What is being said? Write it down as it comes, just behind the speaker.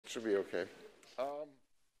Should be okay. Okay.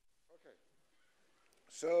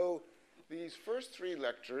 So these first three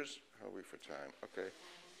lectures, how are we for time? Okay.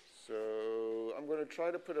 So I'm going to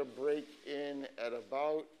try to put a break in at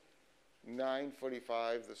about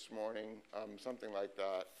 9:45 this morning, something like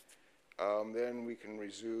that. Then we can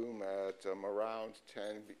resume at around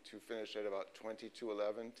 10 to finish at about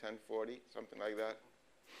 10:40, something like that.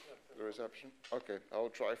 The reception? Okay, I'll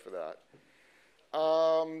try for that.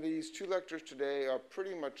 These two lectures today are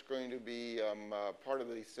pretty much going to be part of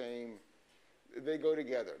the same. They go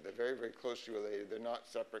together. They're very, very closely related. They're not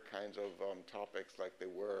separate kinds of topics like they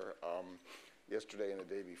were yesterday and the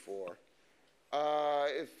day before.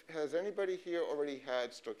 Has anybody here already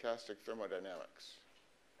had stochastic thermodynamics?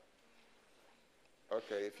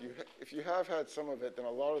 Okay, if you have had some of it, then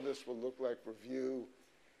a lot of this will look like review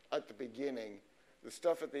at the beginning. The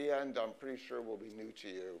stuff at the end, I'm pretty sure will be new to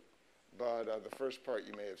you. But the first part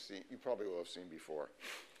you may have seen, you probably will have seen before.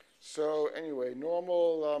 So anyway,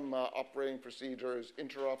 normal operating procedures,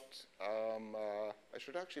 interrupt. I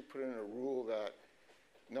should actually put in a rule that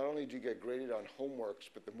not only do you get graded on homeworks,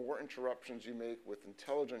 but the more interruptions you make with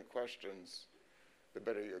intelligent questions, the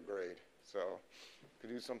better your grade. So you could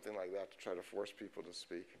do something like that to try to force people to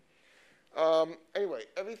speak. Anyway,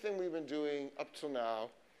 everything we've been doing up till now,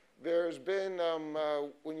 there's been,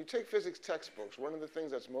 when you take physics textbooks, one of the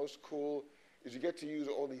things that's most cool is you get to use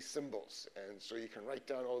all these symbols. And so you can write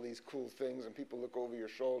down all these cool things, and people look over your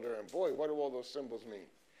shoulder, and boy, what do all those symbols mean?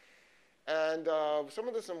 And some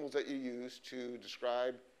of the symbols that you use to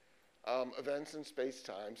describe events in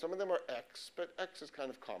space-time, some of them are X, but X is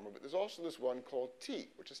kind of common. But there's also this one called T,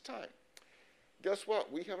 which is time. Guess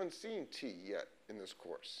what? We haven't seen T yet in this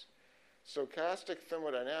course. Stochastic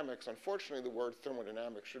thermodynamics, unfortunately, the word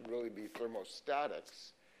thermodynamics should really be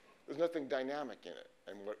thermostatics. There's nothing dynamic in it.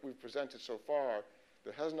 And what we've presented so far,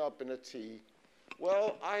 there has not been a T.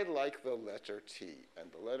 Well, I like the letter T.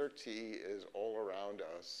 And the letter T is all around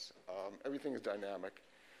us. Everything is dynamic.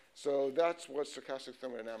 So that's what stochastic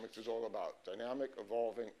thermodynamics is all about. Dynamic,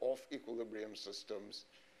 evolving, off-equilibrium systems.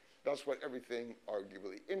 That's what everything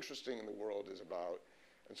arguably interesting in the world is about.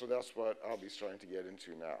 And so that's what I'll be starting to get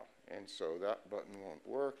into now. And so that button won't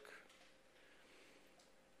work.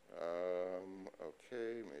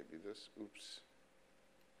 Okay, maybe this, oops.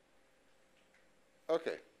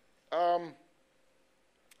 Okay.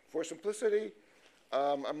 For simplicity,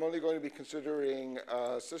 I'm only going to be considering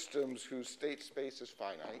systems whose state space is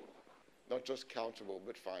finite, not just countable,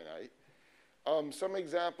 but finite. Some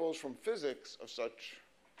examples from physics of such,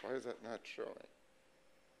 why is that not showing?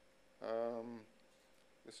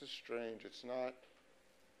 This is strange. It's not,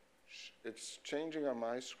 it's changing on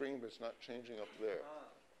my screen, but it's not changing up there.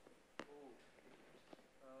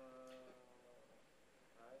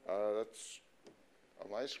 That's,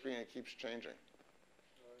 on my screen, it keeps changing.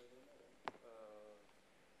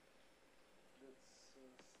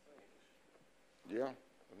 Yeah,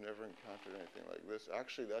 I've never encountered anything like this.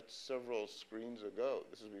 Actually, that's several screens ago.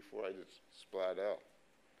 This is before I did splat out.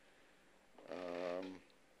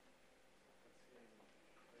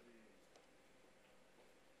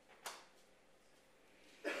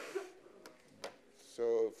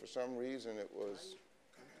 So for some reason it was.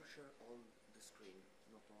 Can you share all the screen,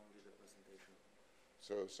 not only the presentation?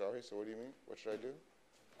 So sorry. So what do you mean? What should I do?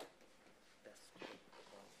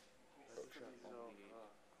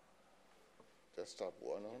 Desktop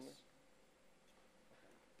one only?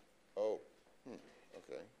 Oh,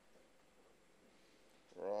 okay.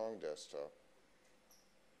 Wrong desktop.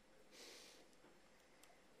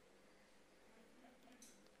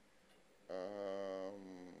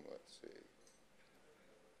 Let's see.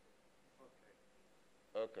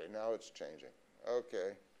 Okay, now it's changing.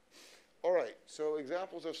 Okay. All right, so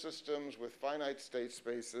examples of systems with finite state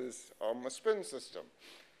spaces. A spin system.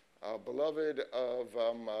 Beloved of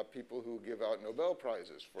people who give out Nobel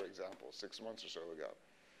Prizes, for example, 6 months or so ago.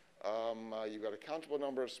 You've got a countable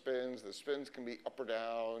number of spins. The spins can be up or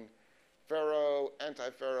down, ferro,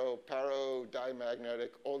 antiferro, paro,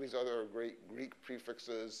 diamagnetic, all these other great Greek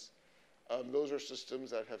prefixes. Those are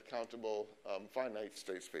systems that have countable finite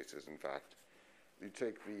state spaces, in fact. You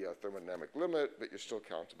take the thermodynamic limit, but you're still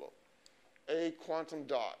countable. A quantum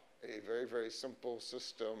dot, a very, very simple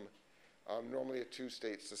system. Normally a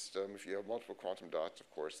two-state system. If you have multiple quantum dots, of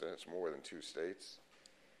course, then it's more than 2 states.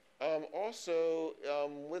 Also,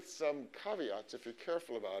 with some caveats, if you're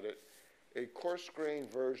careful about it, a coarse-grained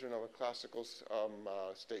version of a classical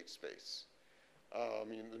state space.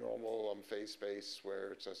 The normal phase space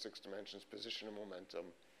where it's 6 dimensions, position and momentum.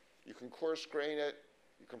 You can coarse-grain it.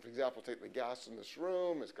 You can, for example, take the gas in this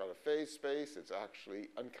room. It's got a phase space. It's actually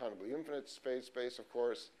uncountably infinite space, of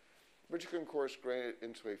course. but you can, of course, grade it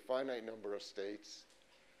into a finite number of states.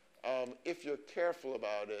 If you're careful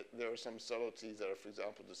about it, there are some subtleties that are, for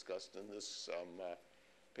example, discussed in this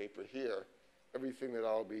paper here. Everything that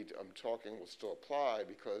I'm talking will still apply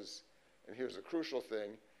because, and here's the crucial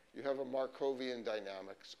thing, you have a Markovian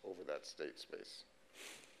dynamics over that state space.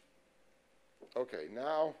 Okay,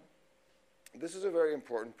 now, this is a very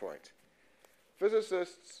important point.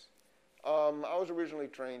 Physicists, I was originally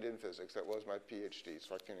trained in physics. That was my PhD,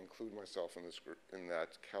 so I can include myself in, in that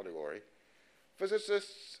category.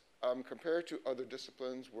 Physicists, compared to other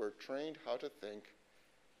disciplines, were trained how to think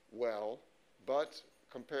well, but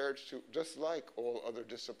compared to, just like all other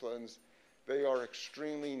disciplines, they are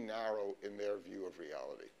extremely narrow in their view of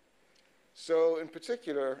reality. So in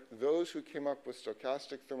particular, those who came up with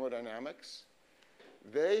stochastic thermodynamics,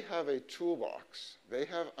 they have a toolbox. They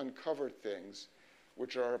have uncovered things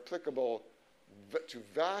which are applicable to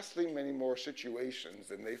vastly many more situations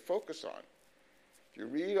than they focus on. If you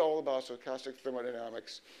read all about stochastic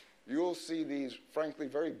thermodynamics, you'll see these, frankly,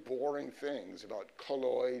 very boring things about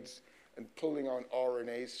colloids and pulling on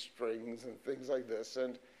RNA strings and things like this.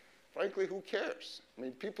 And frankly, who cares? I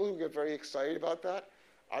mean, people who get very excited about that,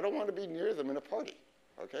 I don't want to be near them in a party,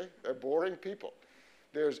 okay? They're boring people.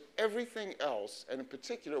 There's everything else, and in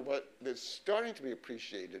particular, what is starting to be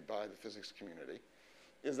appreciated by the physics community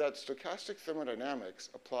is that stochastic thermodynamics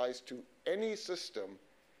applies to any system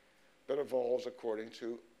that evolves according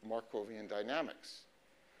to Markovian dynamics.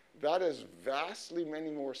 That is vastly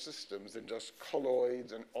many more systems than just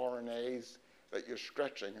colloids and RNAs that you're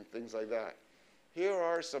stretching and things like that. Here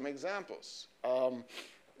are some examples.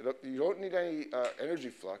 You don't need any energy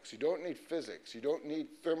flux. You don't need physics. You don't need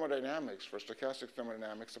thermodynamics for stochastic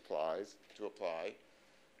thermodynamics to apply.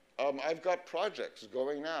 I've got projects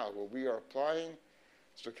going now where we are applying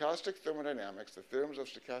stochastic thermodynamics, the theorems of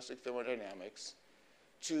stochastic thermodynamics,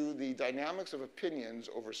 to the dynamics of opinions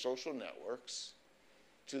over social networks,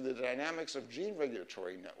 to the dynamics of gene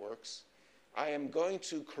regulatory networks. I am going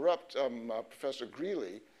to corrupt Professor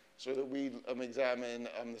Greeley so that we examine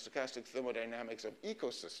the stochastic thermodynamics of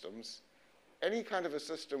ecosystems, any kind of a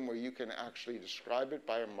system where you can actually describe it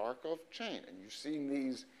by a Markov chain. And you've seen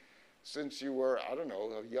these since you were, I don't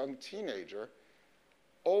know, a young teenager.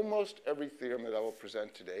 Almost every theorem that I will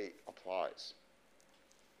present today applies.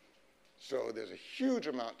 So there's a huge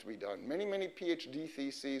amount to be done. Many, many PhD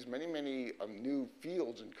theses, many, many new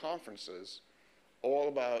fields and conferences, all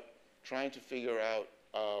about trying to figure out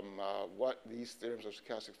what these theorems of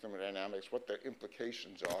stochastic thermodynamics, what their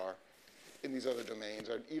implications are in these other domains,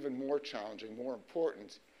 and even more challenging, more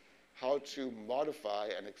important, how to modify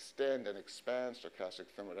and extend and expand stochastic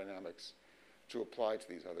thermodynamics to apply to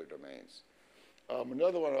these other domains.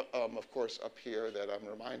 Another one, of course, up here that I'm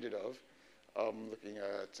reminded of, looking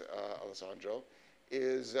at Alessandro,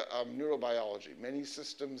 is neurobiology. Many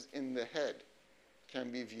systems in the head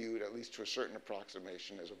can be viewed, at least to a certain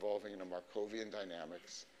approximation, as evolving in a Markovian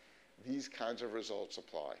dynamics. These kinds of results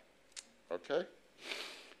apply. Okay?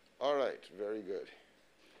 All right, very good.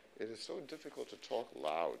 It is so difficult to talk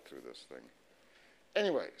loud through this thing.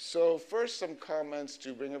 Anyway, so first some comments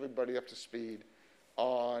to bring everybody up to speed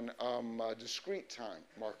on discrete time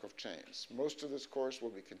Markov chains. Most of this course will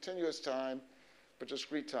be continuous time, but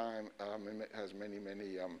discrete time has many,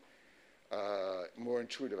 many more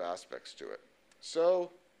intuitive aspects to it. So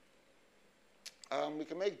we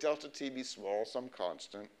can make delta t be small, some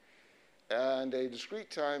constant, and a discrete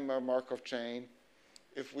time Markov chain,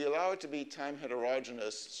 if we allow it to be time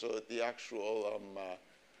heterogeneous so that the actual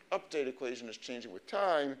update equation is changing with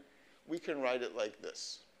time, we can write it like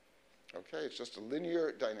this. Okay, it's just a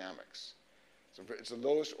linear dynamics. So it's the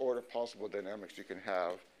lowest order possible dynamics you can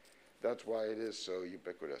have. That's why it is so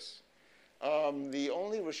ubiquitous. The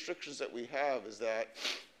only restrictions that we have is that,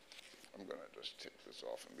 I'm going to just take this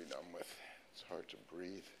off and be done with. It's hard to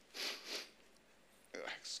breathe.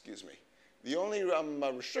 Excuse me. The only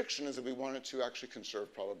restriction is that we wanted to actually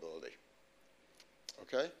conserve probability.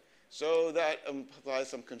 Okay? So that applies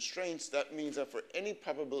some constraints. That means that for any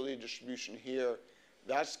probability distribution here,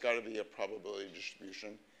 that's got to be a probability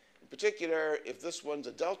distribution. In particular, if this one's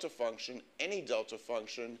a delta function, any delta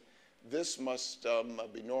function, this must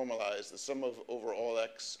be normalized. The sum of over all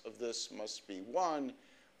x of this must be 1,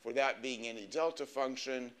 for that being any delta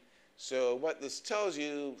function. So what this tells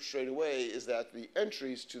you straight away is that the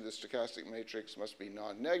entries to the stochastic matrix must be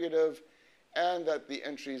non-negative, and that the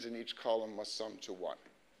entries in each column must sum to 1.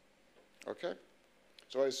 Okay?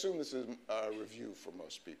 So I assume this is a review for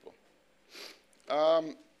most people.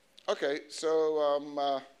 Okay,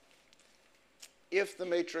 so if the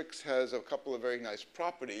matrix has a couple of very nice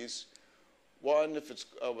properties, One, if it's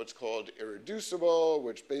what's called irreducible,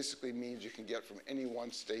 which basically means you can get from any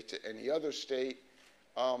one state to any other state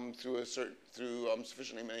through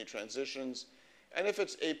sufficiently many transitions. And if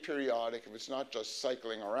it's aperiodic, if it's not just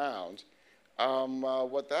cycling around,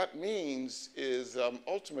 what that means is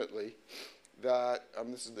ultimately that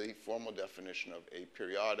this is the formal definition of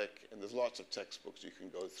aperiodic, and there's lots of textbooks you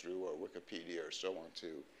can go through or Wikipedia or so on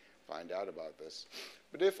to find out about this.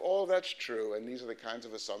 But if all that's true, and these are the kinds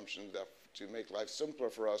of assumptions that to make life simpler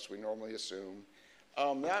for us we normally assume,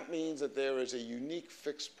 that means that there is a unique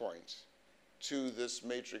fixed point to this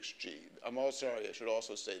matrix G. I should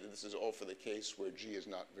also say that this is all for the case where G is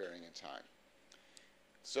not varying in time.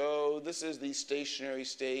 So this is the stationary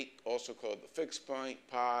state, also called the fixed point,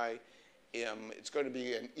 pi. It's going to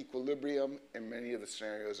be an equilibrium in many of the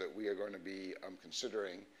scenarios that we are going to be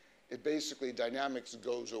considering. It basically, dynamics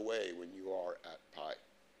goes away when you are at pi.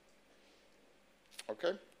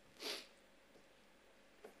 Okay?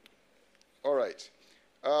 All right.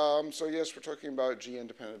 So yes, we're talking about G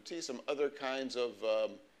independent of T. Some other kinds of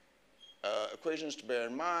equations to bear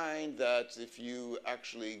in mind, that if you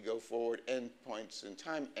actually go forward n points in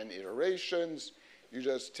time, n iterations, you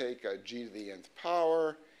just take G to the nth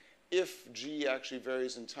power. If G actually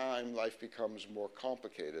varies in time, life becomes more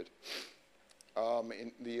complicated.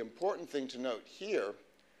 The important thing to note here,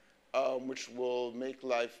 which will make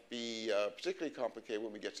life be particularly complicated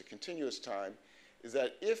when we get to continuous time, is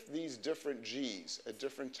that if these different G's at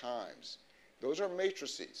different times, those are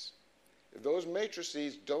matrices. If those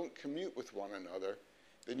matrices don't commute with one another,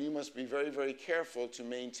 then you must be very, very careful to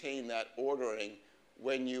maintain that ordering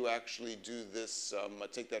when you actually do this,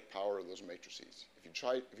 take that power of those matrices.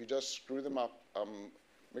 If you just screw them up,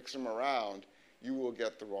 mix them around, you will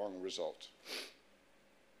get the wrong result.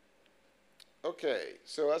 Okay,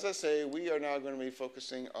 so as I say, we are now going to be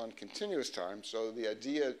focusing on continuous time. So the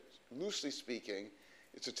idea, loosely speaking,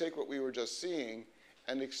 is to take what we were just seeing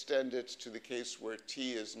and extend it to the case where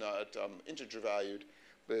T is not integer valued,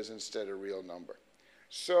 but is instead a real number.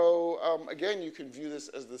 So again, you can view this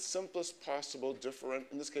as the simplest possible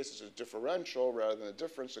in this case, it's a differential rather than a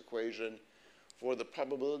difference equation for the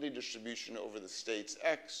probability distribution over the states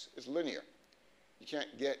X is linear. You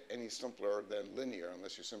can't get any simpler than linear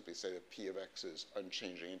unless you simply say that P of X is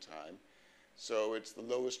unchanging in time. So it's the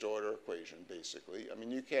lowest order equation, basically. I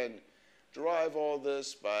mean, you can derive all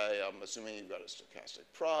this by assuming you've got a stochastic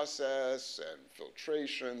process and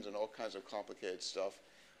filtrations and all kinds of complicated stuff.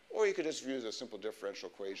 Or you could just view it as a simple differential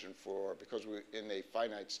equation because we're in a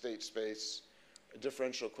finite state space, a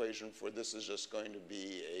differential equation for this is just going to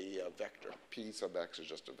be a vector. P sub X is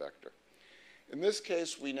just a vector. In this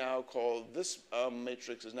case, we now call this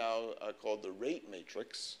matrix is now called the rate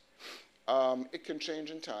matrix. It can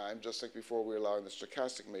change in time, just like before we were allowing the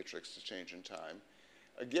stochastic matrix to change in time.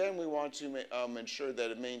 Again, we want to ensure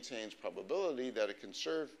that it maintains probability, that it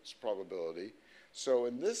conserves probability. So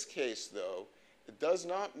in this case, though, it does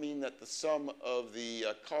not mean that the sum of the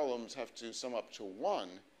columns have to sum up to 1.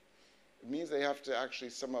 It means they have to actually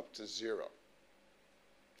sum up to 0.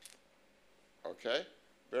 Okay?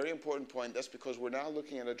 Very important point. That's because we're now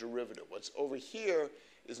looking at a derivative. What's over here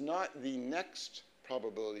is not the next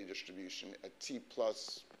probability distribution at t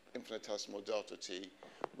plus infinitesimal delta t.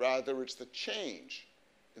 Rather, it's the change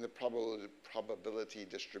in the probability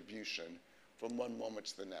distribution from one moment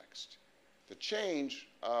to the next. The change,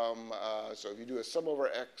 so if you do a sum over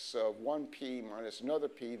x of 1p minus another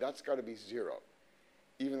p, that's got to be 0,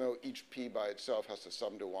 even though each p by itself has to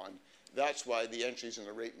sum to 1. That's why the entries in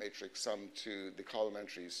the rate matrix sum to, the column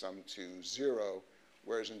entries sum to 0,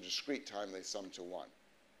 whereas in discrete time they sum to 1.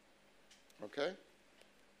 Okay?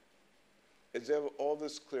 Is all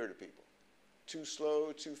this clear to people? Too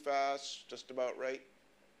slow, too fast, just about right?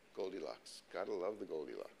 Goldilocks. Gotta love the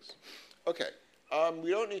Goldilocks. Okay. We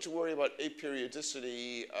don't need to worry about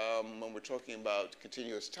aperiodicity when we're talking about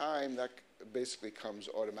continuous time. That basically comes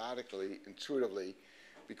automatically, intuitively,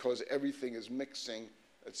 because everything is mixing.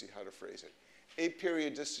 Let's see how to phrase it.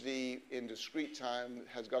 Aperiodicity in discrete time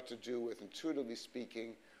has got to do with, intuitively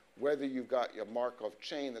speaking, whether you've got your Markov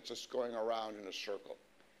chain that's just going around in a circle.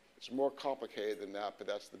 It's more complicated than that, but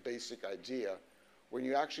that's the basic idea. When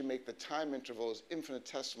you actually make the time intervals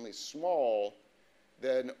infinitesimally small,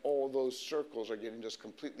 then all those circles are getting just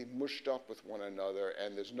completely mushed up with one another,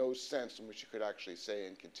 and there's no sense in which you could actually say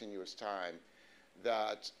in continuous time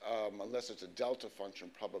that, unless it's a delta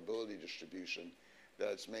function probability distribution, that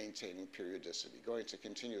it's maintaining periodicity. Going to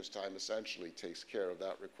continuous time essentially takes care of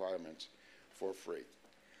that requirement for free.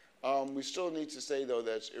 We still need to say, though,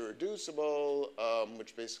 that it's irreducible,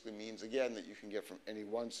 which basically means, again, that you can get from any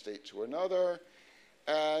one state to another.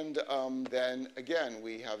 And then, again,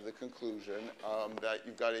 we have the conclusion that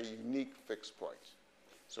you've got a unique fixed point.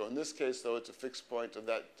 So in this case, though, it's a fixed point of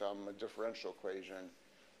that differential equation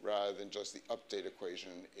rather than just the update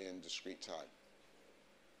equation in discrete time.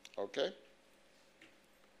 Okay?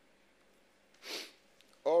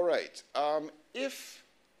 All right. If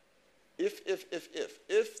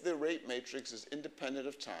the rate matrix is independent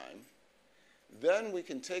of time, then we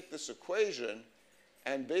can take this equation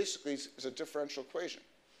and basically it's a differential equation.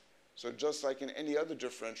 So just like in any other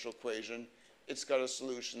differential equation, it's got a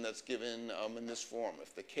solution that's given in this form.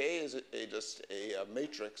 If the K is just a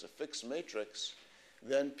matrix, a fixed matrix,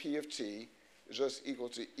 then P of t is just equal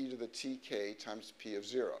to e to the tk times P of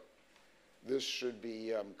 0. This should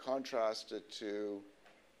be contrasted to,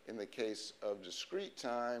 in the case of discrete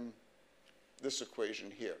time, this equation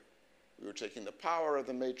here. We were taking the power of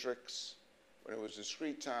the matrix when it was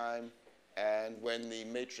discrete time, and when the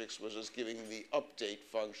matrix was just giving the update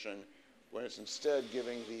function, when it's instead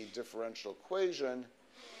giving the differential equation,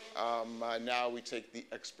 now we take the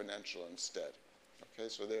exponential instead. Okay,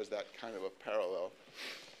 so there's that kind of a parallel.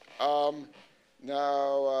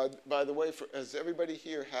 Now, by the way, does everybody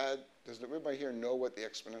here know what the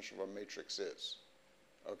exponential of a matrix is?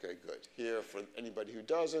 Okay, good. Here, for anybody who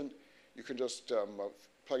doesn't, you can just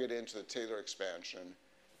plug it into the Taylor expansion.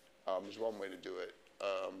 There's one way to do it.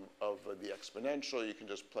 Of the exponential, you can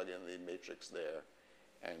just plug in the matrix there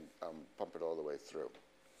and pump it all the way through.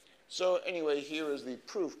 So anyway, here is the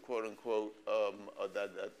proof, quote unquote,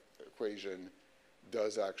 that equation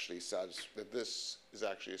does actually satisfy, that this is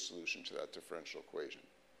actually a solution to that differential equation.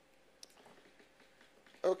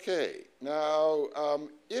 Okay, now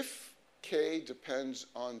if K depends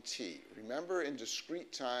on T, remember in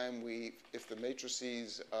discrete time, if the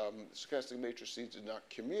matrices, stochastic matrices did not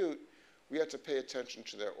commute, we have to pay attention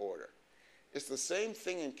to their order. It's the same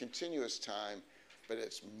thing in continuous time, but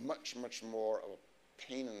it's much, much more of a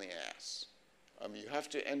pain in the ass. You have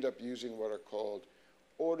to end up using what are called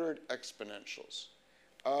ordered exponentials.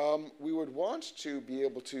 We would want to be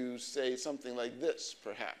able to say something like this,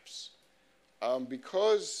 perhaps.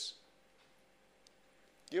 Because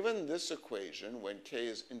given this equation, when K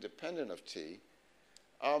is independent of T,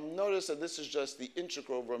 notice that this is just the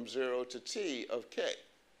integral from 0 to T of K.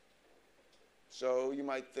 So you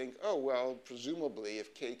might think, oh, well, presumably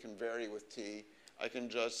if K can vary with T, I can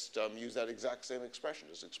just use that exact same expression,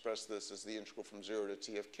 just express this as the integral from 0 to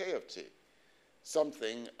T of K of T.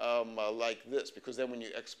 Something like this, because then when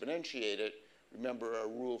you exponentiate it, remember our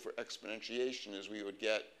rule for exponentiation is we would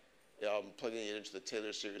get, plugging it into the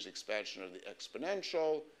Taylor series expansion of the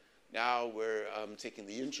exponential. Now we're taking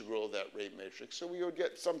the integral of that rate matrix, so we would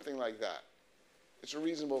get something like that. It's a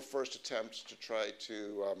reasonable first attempt to try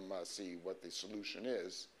to see what the solution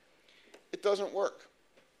is. It doesn't work.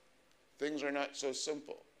 Things are not so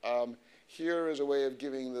simple. Here is a way of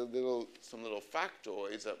giving some little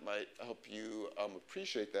factoids that might help you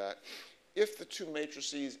appreciate that. If the two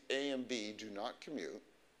matrices A and B do not commute,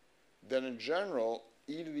 then in general,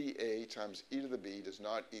 e to the A times e to the B does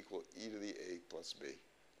not equal e to the A plus B.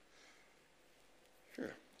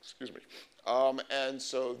 Here. Excuse me. And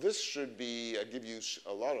so this should be, give you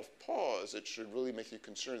a lot of pause. It should really make you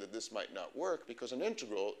concerned that this might not work because an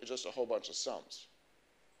integral is just a whole bunch of sums.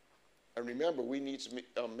 And remember, we need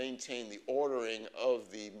to maintain the ordering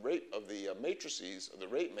of the matrices, of the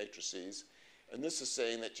rate matrices. And this is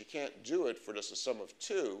saying that you can't do it for just a sum of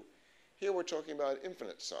 2. Here we're talking about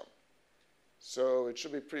infinite sum. So it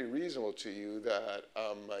should be pretty reasonable to you that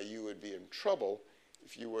you would be in trouble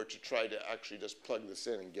if you were to try to actually just plug this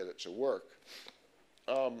in and get it to work,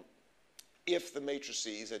 if the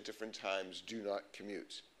matrices at different times do not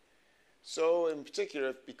commute. So in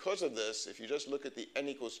particular, because of this, if you just look at the n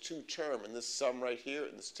equals 2 term in this sum right here,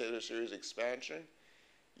 in this Taylor series expansion,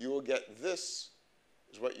 you will get this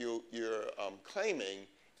is what you're claiming,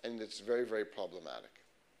 and it's very, very problematic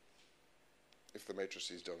if the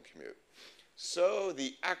matrices don't commute. So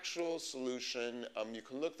the actual solution, you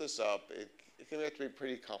can look this up. It can have to be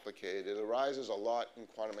pretty complicated. It arises a lot in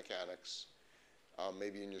quantum mechanics,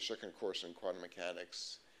 maybe in your second course in quantum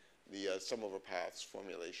mechanics, the sum over paths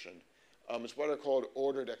formulation. It's what are called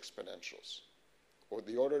ordered exponentials, or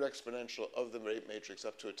the ordered exponential of the rate matrix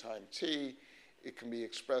up to a time t. It can be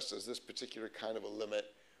expressed as this particular kind of a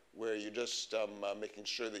limit where you're just making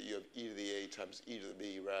sure that you have e to the A times e to the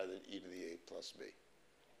B rather than e to the A plus B.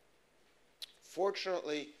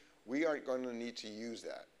 Fortunately, we aren't going to need to use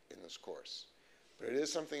that in this course. But it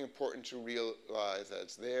is something important to realize that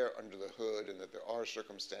it's there under the hood and that there are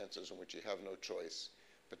circumstances in which you have no choice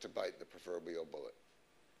but to bite the proverbial bullet.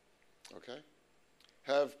 Okay?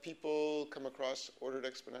 Have people come across ordered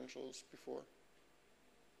exponentials before?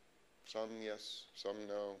 Some yes, some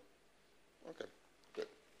no. Okay, good.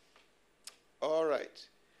 All right.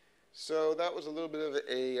 So that was a little bit of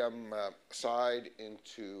a side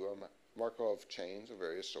into Markov chains of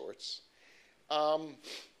various sorts.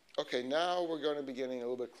 Okay, now we're going to be getting a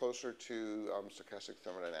little bit closer to stochastic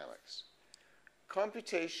thermodynamics.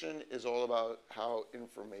 Computation is all about how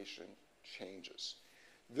information changes.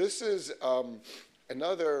 This is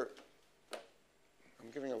another,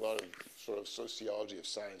 I'm giving a lot of sort of sociology of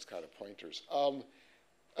science kind of pointers.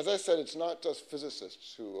 As I said, it's not just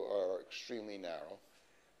physicists who are extremely narrow.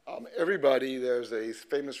 Everybody, there's a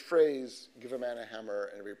famous phrase, give a man a hammer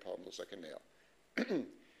and every problem looks like a nail.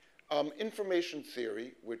 Information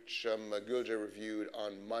theory, which Gilje reviewed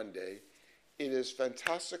on Monday, it is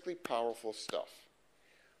fantastically powerful stuff.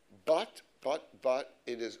 But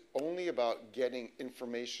it is only about getting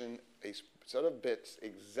information, a set of bits,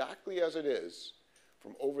 exactly as it is,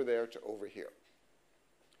 from over there to over here.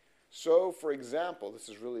 So, for example, this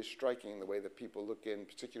is really striking the way that people look in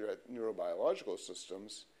particular at neurobiological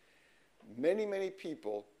systems. Many, many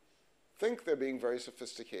people think they're being very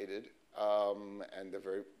sophisticated, and they're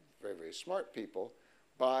very, very, very smart people,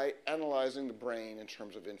 by analyzing the brain in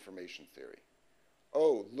terms of information theory.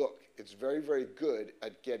 Oh, look, it's very, very good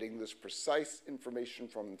at getting this precise information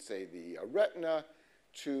from, say, the retina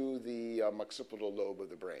to the occipital lobe of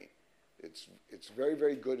the brain. It's very,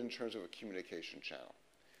 very good in terms of a communication channel.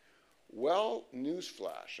 Well,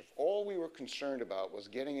 newsflash, if all we were concerned about was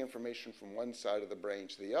getting information from one side of the brain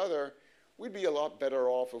to the other, we'd be a lot better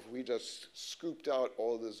off if we just scooped out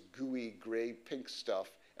all this gooey, gray, pink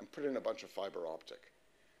stuff and put in a bunch of fiber optic.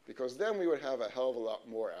 Because then we would have a hell of a lot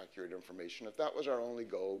more accurate information. If that was our only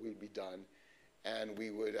goal, we'd be done, and we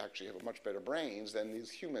would actually have much better brains than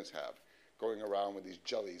these humans have, going around with these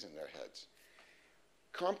jellies in their heads.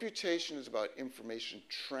 Computation is about information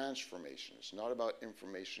transformation. It's not about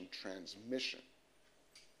information transmission.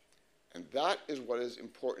 And that is what is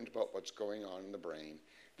important about what's going on in the brain.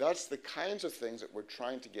 That's the kinds of things that we're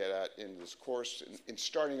trying to get at in this course, in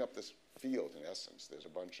starting up this field, in essence. There's a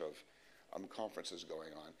bunch of conferences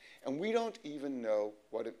going on. And we don't even know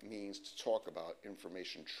what it means to talk about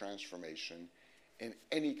information transformation in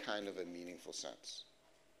any kind of a meaningful sense.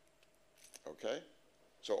 Okay?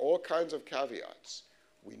 So all kinds of caveats.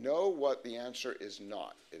 We know what the answer is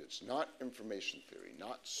not. It's not information theory,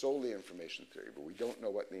 not solely information theory, but we don't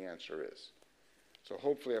know what the answer is. So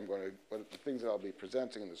hopefully the things that I'll be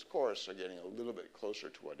presenting in this course are getting a little bit closer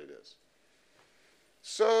to what it is.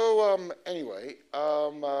 So anyway,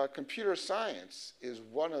 computer science is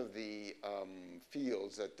one of the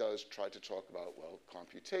fields that does try to talk about, well,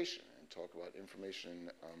 computation and talk about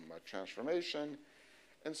information transformation.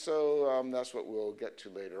 And so that's what we'll get to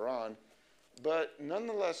later on. But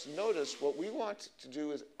nonetheless, notice what we want to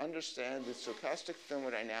do is understand the stochastic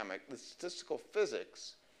thermodynamic, the statistical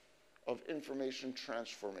physics of information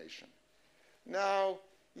transformation. Now,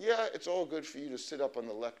 yeah, it's all good for you to sit up on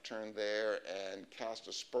the lectern there and cast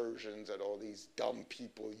aspersions at all these dumb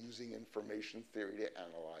people using information theory to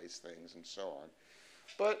analyze things and so on.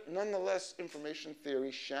 But nonetheless, information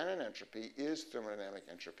theory, Shannon entropy, is thermodynamic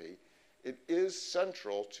entropy. It is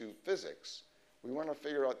central to physics. We want to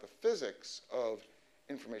figure out the physics of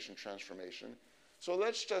information transformation. So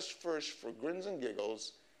let's just first, for grins and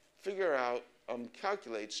giggles, figure out,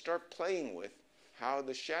 calculate, start playing with how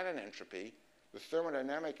the Shannon entropy, the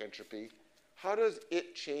thermodynamic entropy, how does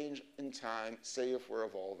it change in time, say if we're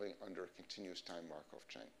evolving under a continuous time Markov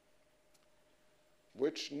chain?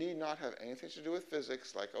 Which need not have anything to do with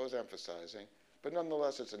physics, like I was emphasizing, but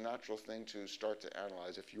nonetheless it's a natural thing to start to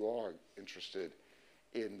analyze if you are interested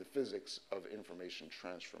in the physics of information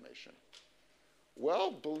transformation.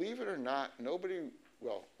 Well, believe it or not, nobody,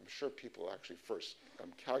 well, I'm sure people actually first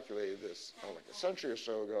calculated this like a century or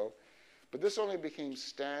so ago, but this only became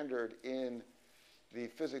standard in the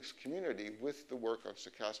physics community with the work on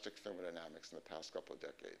stochastic thermodynamics in the past couple of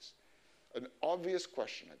decades. An obvious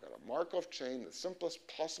question. I've got a Markov chain, the simplest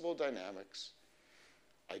possible dynamics.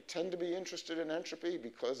 I tend to be interested in entropy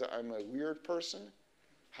because I'm a weird person.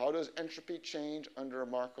 How does entropy change under a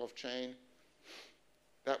Markov chain?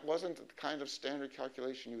 That wasn't the kind of standard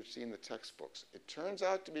calculation you would see in the textbooks. It turns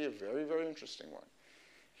out to be a very, very interesting one.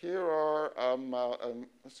 Here are,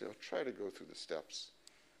 let's see, I'll try to go through the steps.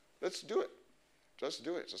 Let's do it. Just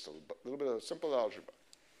do it. Just a little bit of simple algebra.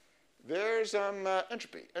 There's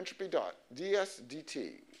entropy, entropy dot, ds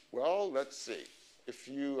dt. Well, let's see. If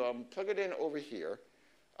you plug it in over here,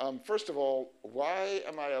 first of all, why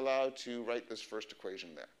am I allowed to write this first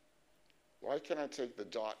equation there? Why can't I take the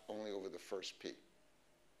dot only over the first p?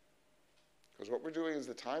 Because what we're doing is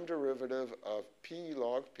the time derivative of p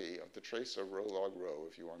log p, of the trace of rho log rho,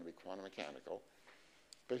 if you want to be quantum mechanical.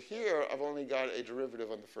 But here, I've only got a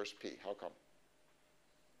derivative on the first p. How come?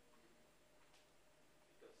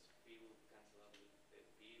 Because p will cancel out with the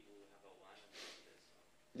p, will have a 1 and this.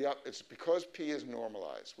 Yep, it's because p is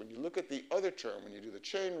normalized. When you look at the other term, when you do the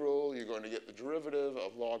chain rule, you're going to get the derivative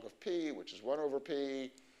of log of p, which is 1 over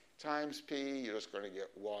p, times p. You're just going to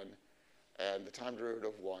get 1. And the time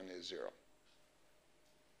derivative of 1 is 0.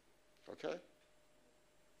 Okay?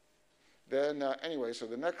 Then, anyway, so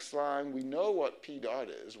the next line, we know what p dot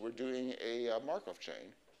is. We're doing a Markov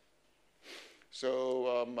chain.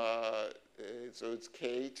 So, so it's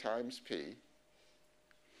k times p.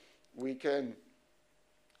 We can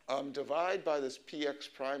divide by this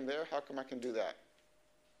px prime there. How come I can do that?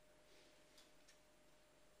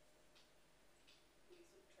 We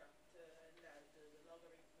subtract and add the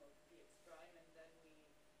logarithm of px prime, and then we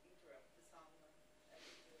interrupt the sum and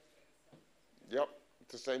do the sum. Yep,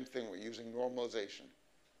 it's the same thing. We're using normalization,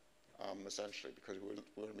 essentially, because we're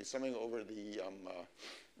going to be summing over the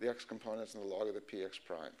x components and the log of the px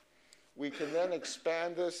prime. We can then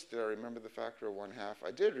expand this. Did I remember the factor of 1/2?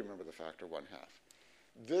 I did remember the factor of 1/2.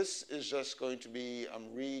 This is just going to be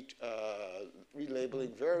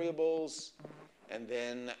relabeling variables, and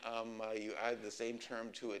then you add the same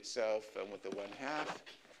term to itself and with the 1/2.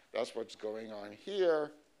 That's what's going on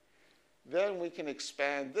here. Then we can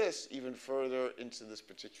expand this even further into this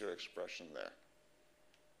particular expression there.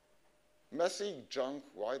 Messy junk,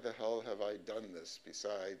 why the hell have I done this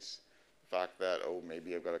besides the fact that, oh,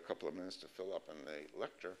 maybe I've got a couple of minutes to fill up in the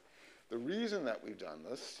lecture. The reason that we've done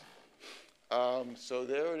this, so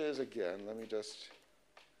there it is again.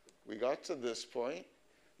 We got to this point.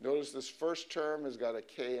 Notice this first term has got a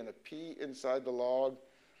k and a p inside the log.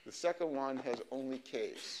 The second one has only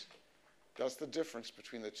k's. That's the difference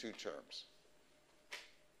between the two terms.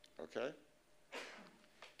 Okay?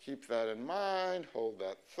 Keep that in mind. Hold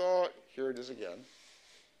that thought. Here it is again.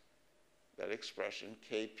 That expression,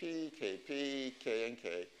 kp, kp, k, and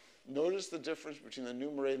k. Notice the difference between the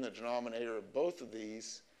numerator and the denominator of both of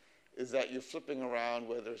these is that you're flipping around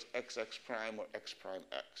whether it's xx prime or x prime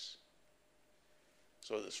x.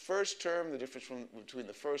 So this first term, the difference between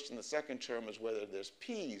the first and the second term is whether there's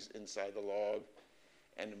p's inside the log.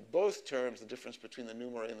 And in both terms, the difference between the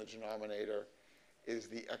numerator and the denominator is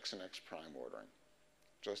the x and x prime ordering,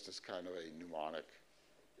 just as kind of a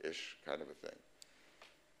mnemonic-ish kind of a thing.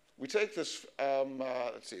 We take this,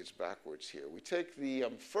 let's see, it's backwards here. We take the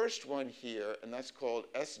first one here, and that's called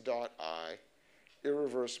S dot I,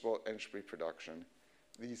 irreversible entropy production.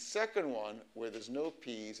 The second one, where there's no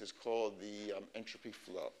p's, is called the entropy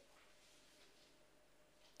flow.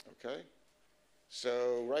 Okay?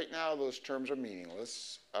 So right now, those terms are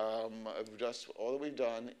meaningless. All that we've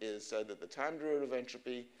done is said that the time derivative of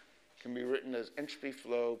entropy can be written as entropy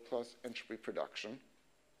flow plus entropy production.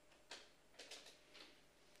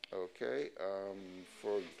 Okay,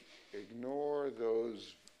 ignore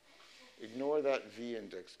that V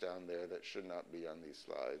index down there that should not be on these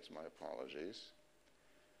slides. My apologies.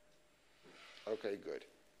 Okay, good.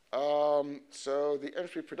 So the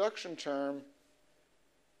entropy production term,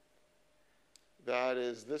 that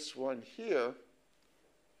is this one here,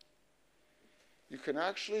 you can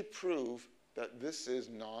actually prove that this is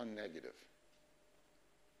non-negative.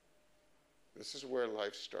 This is where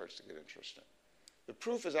life starts to get interesting. The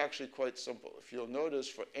proof is actually quite simple. If you'll notice,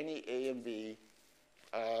 for any A and B,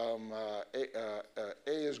 A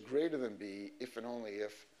is greater than B if and only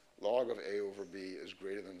if log of A over B is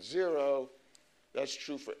greater than 0. That's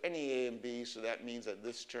true for any A and B, so that means that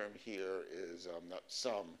this term here is, that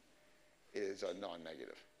sum, is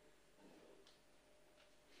non-negative.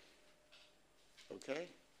 Okay?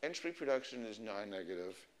 Entropy production is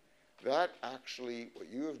non-negative. That actually, what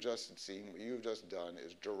you have just seen, what you have just done,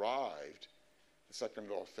 is derived the second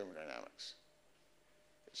law of thermodynamics.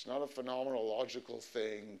 It's not a phenomenological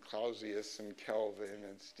thing, Clausius and Kelvin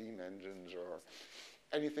and steam engines or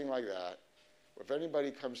anything like that. If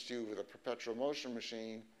anybody comes to you with a perpetual motion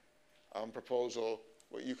machine proposal,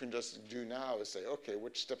 what you can just do now is say, okay,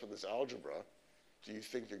 which step of this algebra do you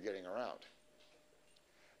think you're getting around?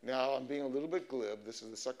 Now, I'm being a little bit glib. This is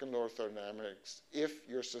the second law of thermodynamics if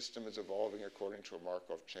your system is evolving according to a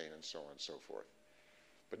Markov chain and so on and so forth.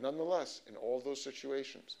 But nonetheless, in all those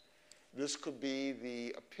situations, this could be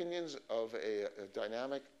the opinions of a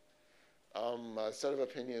dynamic set of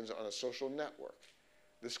opinions on a social network.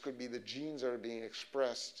 This could be the genes that are being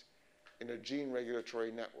expressed in a gene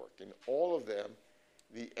regulatory network. In all of them,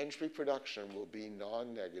 the entropy production will be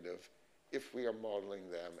non-negative if we are modeling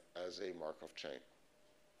them as a Markov chain.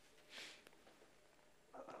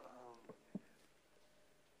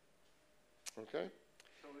 Okay?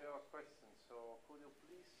 So we have a question. So could you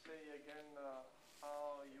please say again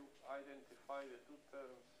how you identify the two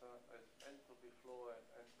terms as entropy flow and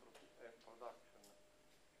entropy and production?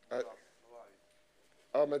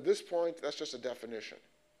 Why? At this point, that's just a definition.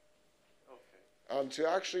 Okay. To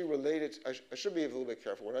actually relate it, I should be a little bit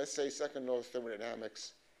careful. When I say second law of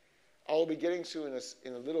thermodynamics, I'll be getting to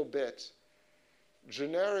in a little bit.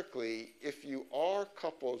 Generically, if you are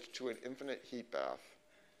coupled to an infinite heat bath,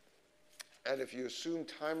 and if you assume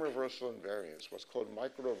time reversal invariance, what's called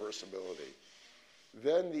microreversibility,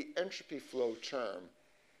 then the entropy flow term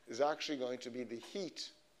is actually going to be the heat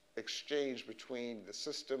exchange between the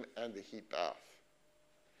system and the heat bath.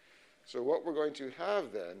 So what we're going to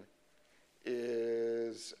have then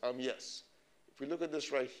is, yes, if we look at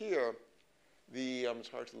this right here, it's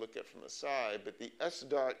hard to look at from the side, but the S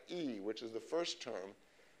dot E, which is the first term,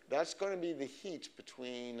 that's going to be the heat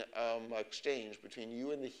between, exchange between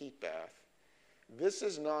you and the heat bath. This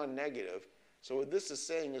is non-negative, so what this is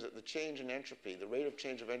saying is that the change in entropy, the rate of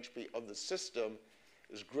change of entropy of the system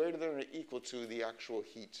is greater than or equal to the actual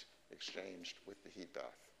heat exchanged with the heat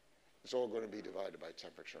bath. It's all going to be divided by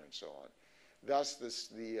temperature and so on. That's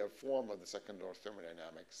the form of the second law of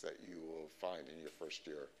thermodynamics that you will find in your first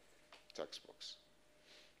year textbooks.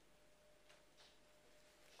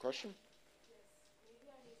 Question? Yes, maybe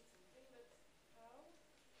I missed something,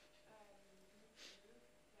 but how do you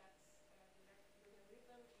prove that the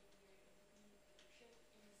logarithm in the entropy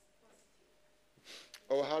production is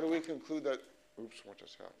positive? Oh, how do we conclude that? Oops, what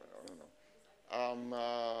just happened? I don't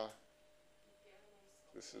know.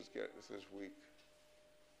 This is weak.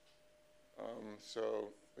 So,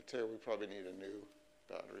 Matteo, we probably need a new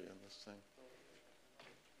battery in this thing.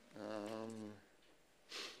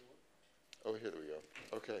 Oh, here we go.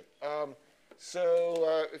 Okay.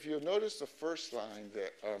 So if you notice the first line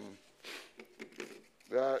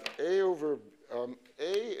that A over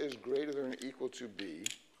A is greater than or equal to B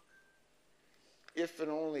if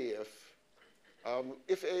and only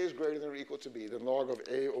if A is greater than or equal to B, then log of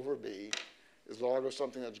A over B is log of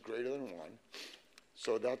something that's greater than 1.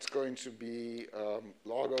 So that's going to be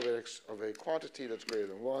log of a quantity that's greater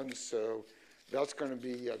than 1. So that's going to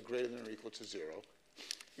be greater than or equal to 0,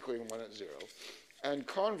 equaling 1 at 0. And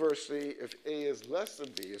conversely, if A is less than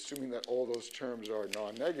B, assuming that all those terms are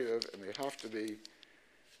non-negative, and they have to be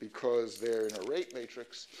because they're in a rate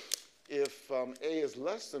matrix, if A is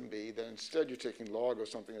less than B, then instead you're taking log of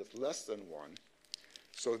something that's less than 1.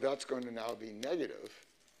 So that's going to now be negative.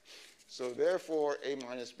 So therefore, A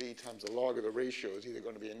minus B times the log of the ratio is either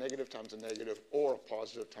going to be a negative times a negative or a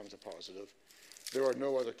positive times a positive. There are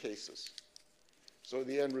no other cases. So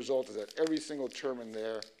the end result is that every single term in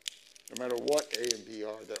there, no matter what A and B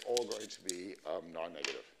are, they're all going to be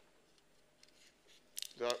non-negative.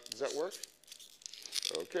 Does that work?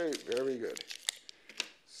 Okay, very good.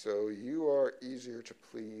 So you are easier to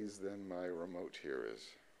please than my remote here is.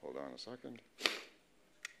 Hold on a second.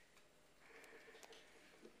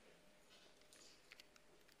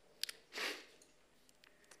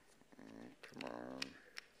 Come on.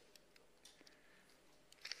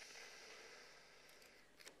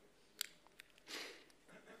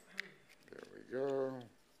 There we go.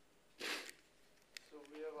 So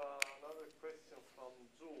we have another question from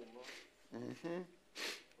Zoom. Mm-hmm.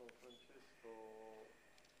 From Francesco.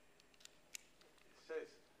 It says,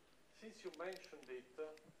 since you mentioned it,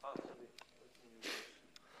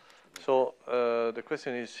 so the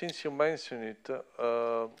question is, since you mentioned it,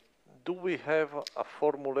 do we have a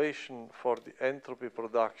formulation for the entropy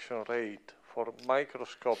production rate for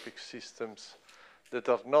microscopic systems that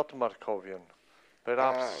are not Markovian?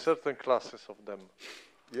 Perhaps certain classes of them.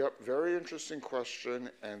 Yep, very interesting question,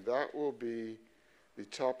 and that will be the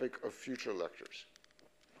topic of future lectures.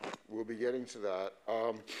 We'll be getting to that.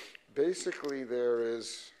 Basically, there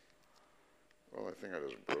is, well, I think I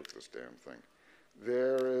just broke this damn thing.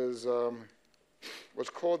 There is what's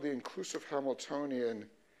called the inclusive Hamiltonian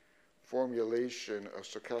formulation of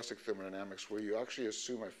stochastic thermodynamics, where you actually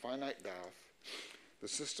assume a finite bath. The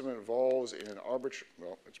system evolves in an arbitrary,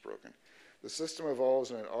 well, it's broken. The system evolves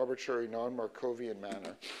in an arbitrary non-Markovian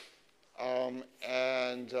manner.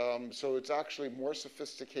 So it's actually more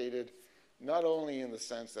sophisticated, not only in the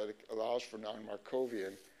sense that it allows for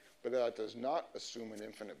non-Markovian, but that it does not assume an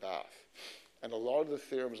infinite bath. And a lot of the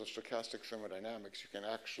theorems of stochastic thermodynamics, you can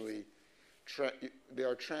actually, there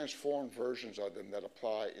are transformed versions of them that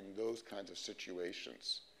apply in those kinds of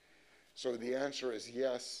situations. So the answer is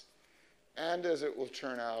yes. And as it will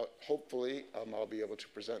turn out, hopefully, I'll be able to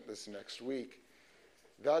present this next week,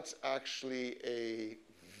 that's actually a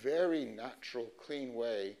very natural, clean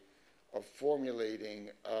way of formulating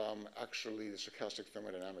actually the stochastic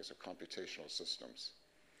thermodynamics of computational systems.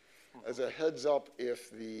 As a heads up, if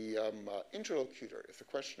the interlocutor, if the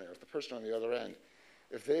questioner, if the person on the other end,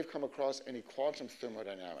 if they've come across any quantum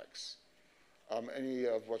thermodynamics, any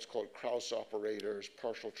of what's called Krauss operators,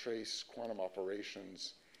 partial trace quantum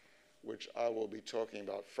operations, which I will be talking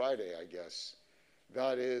about Friday, I guess,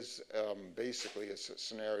 that is basically a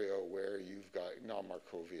scenario where you've got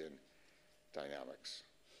non-Markovian dynamics.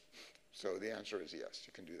 So the answer is yes,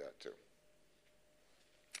 you can do that too.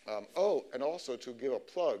 Oh, and also to give a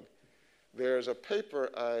plug, there's a paper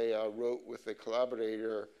I wrote with a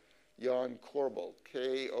collaborator, Jan Korbel,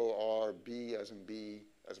 K-O-R-B as in B,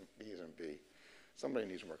 as in B as in B. Somebody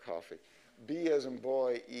needs more coffee. B as in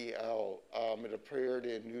boy, E-L. It appeared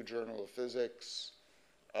in New Journal of Physics,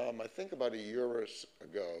 I think about a year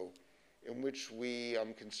ago, in which we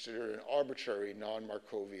considered an arbitrary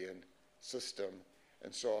non-Markovian system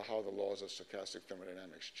and saw how the laws of stochastic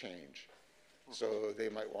thermodynamics change. So they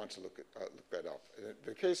might want to look that up. In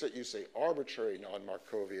the case that you say arbitrary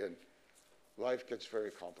non-Markovian, life gets very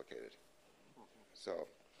complicated. So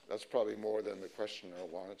that's probably more than the questioner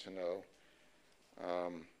wanted to know.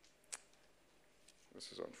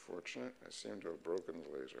 This is unfortunate. I seem to have broken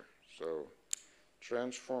the laser. So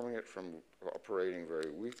transforming it from operating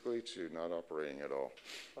very weakly to not operating at all.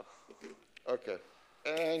 Okay.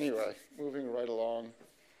 Anyway, moving right along.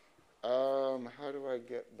 How do I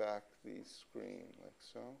get back the screen? Like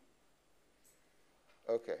so?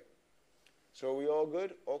 Okay. So are we all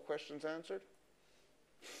good? All questions answered?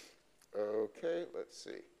 Okay, let's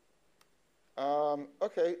see.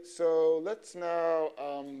 Okay, so let's now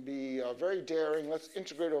be very daring. Let's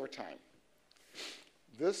integrate over time.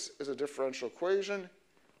 This is a differential equation.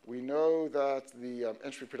 We know that the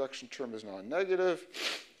entropy production term is non-negative.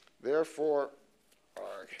 Therefore,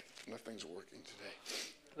 nothing's working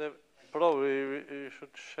today. Probably you should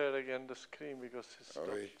share again the screen because it's not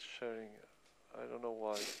Sorry. sharing. I don't know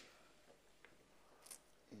why.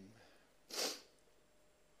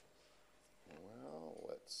 Well,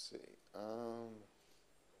 let's see.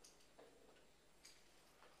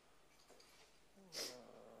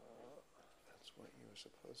 That's what you were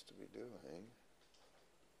supposed to be doing.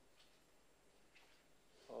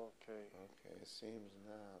 Okay. Okay, it seems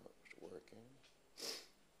now it's working.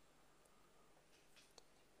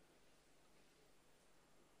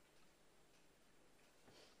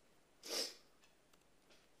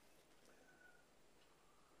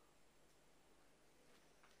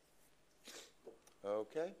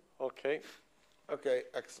 Okay. Okay. Okay,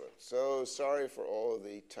 excellent. So sorry for all of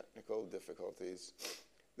the technical difficulties.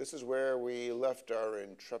 This is where we left our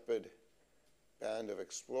intrepid band of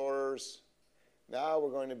explorers. Now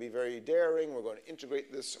we're going to be very daring. We're going to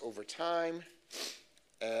integrate this over time.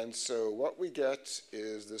 And so what we get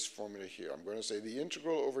is this formula here. I'm going to say the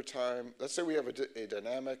integral over time. Let's say we have a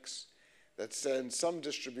dynamics that sends some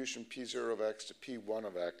distribution P0 of x to P1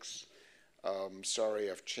 of x. Sorry,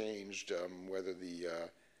 I've changed whether the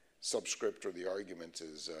subscript or the argument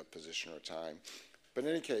is position or time. But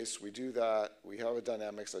in any case, we do that. We have a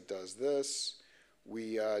dynamics that does this.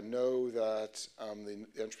 We know that the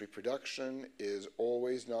entropy production is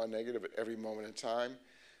always non-negative at every moment in time.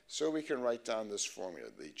 So we can write down this formula.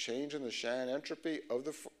 The change in the Shannon entropy of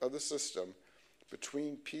the system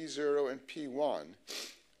between P0 and P1,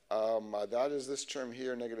 that is this term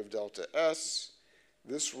here, negative delta S.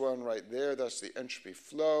 This one right there, that's the entropy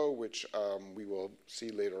flow, which we will see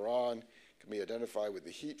later on, can be identified with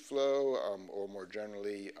the heat flow, or more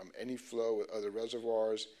generally, any flow with other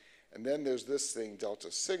reservoirs. And then there's this thing,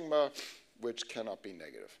 delta sigma, which cannot be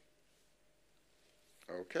negative.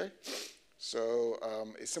 Okay? So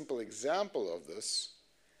a simple example of this,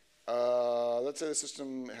 let's say the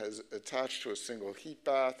system has attached to a single heat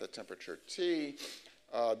bath at temperature T.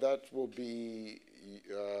 That will be,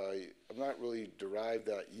 I've not really derived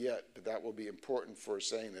that yet, but that will be important for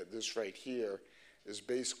saying that this right here is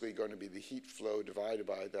basically going to be the heat flow divided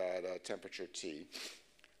by that temperature T.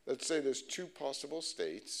 Let's say there's two possible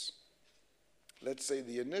states. Let's say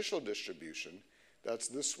the initial distribution, that's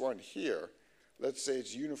this one here. Let's say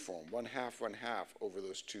it's uniform, 1/2, 1/2 over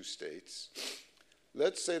those two states.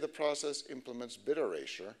 Let's say the process implements bit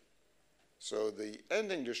erasure. So the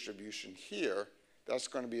ending distribution here, that's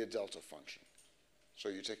going to be a delta function. So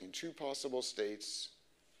you're taking two possible states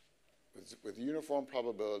with uniform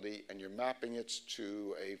probability, and you're mapping it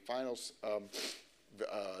to a final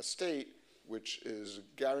state, which is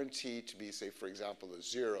guaranteed to be, say, for example, a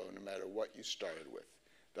 0, no matter what you started with.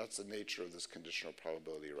 That's the nature of this conditional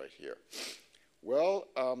probability right here. Well,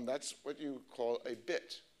 that's what you call a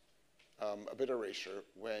bit. a bit erasure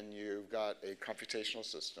when you've got a computational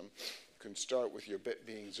system. You can start with your bit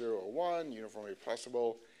being 0 or 1, uniformly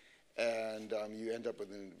possible, and you end up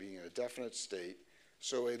with it being in a definite state.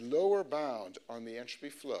 So a lower bound on the entropy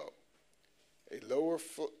flow, a lower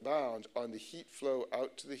bound on the heat flow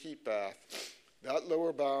out to the heat bath, that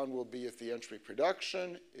lower bound will be if the entropy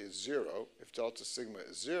production is 0, if delta sigma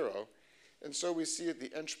is 0, and so we see that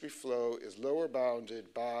the entropy flow is lower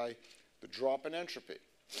bounded by the drop in entropy.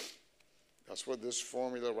 That's what this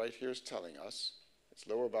formula right here is telling us. It's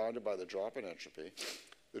lower bounded by the drop in entropy.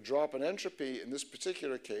 The drop in entropy in this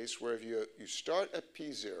particular case, where if you start at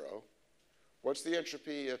P0, what's the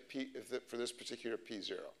entropy of for this particular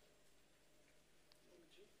P0?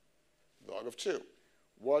 Log of 2.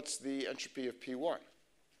 What's the entropy of P1?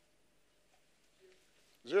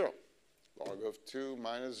 0. Log of 2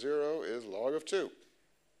 minus 0 is log of 2.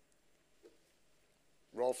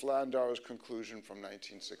 Rolf Landauer's conclusion from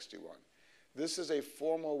 1961. This is a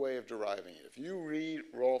formal way of deriving it. If you read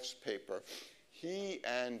Rolf's paper, he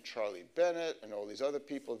and Charlie Bennett and all these other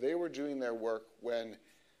people, they were doing their work when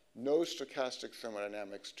no stochastic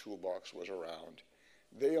thermodynamics toolbox was around.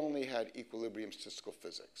 They only had equilibrium statistical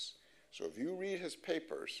physics. So if you read his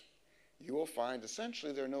papers, you will find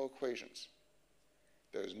essentially there are no equations.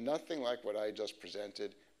 There's nothing like what I just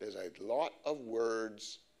presented. There's a lot of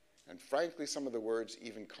words, and frankly, some of the words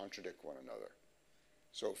even contradict one another.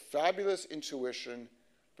 So fabulous intuition,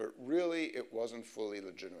 but really it wasn't fully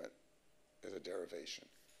legitimate as a derivation.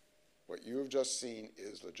 What you have just seen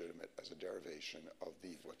is legitimate as a derivation of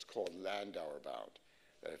the what's called Landauer bound.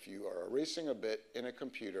 That if you are erasing a bit in a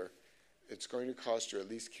computer, it's going to cost you at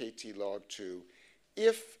least KT log 2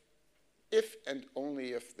 if and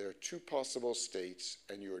only if there are two possible states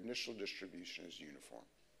and your initial distribution is uniform.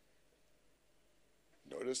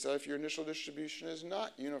 Notice that if your initial distribution is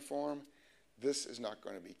not uniform, this is not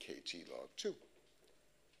going to be KT log 2.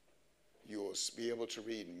 You will be able to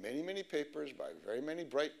read many, many papers by very many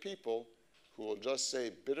bright people who will just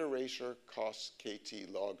say bit erasure costs KT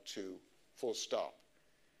log 2, full stop,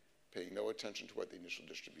 paying no attention to what the initial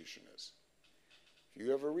distribution is. If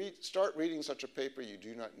you ever start reading such a paper, you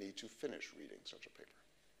do not need to finish reading such a paper.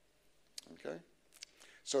 Okay?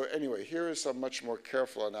 So anyway, here is some much more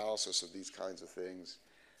careful analysis of these kinds of things.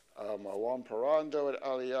 Juan Parando at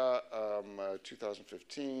Alia,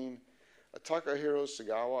 2015. Takahiro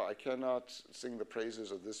Sugawa, I cannot sing the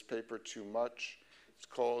praises of this paper too much. It's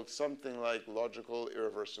called something like logical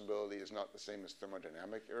irreversibility is not the same as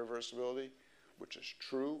thermodynamic irreversibility, which is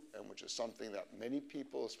true and which is something that many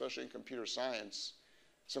people, especially in computer science,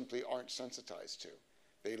 simply aren't sensitized to.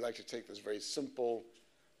 They like to take this very simple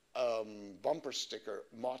bumper sticker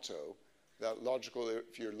motto that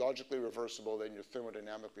if you're logically reversible, then you're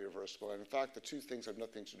thermodynamically reversible. And in fact, the two things have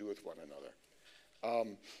nothing to do with one another.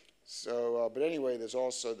 But anyway, there's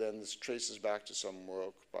also then, this traces back to some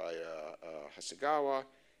work by Hasegawa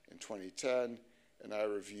in 2010, and I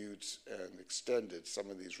reviewed and extended some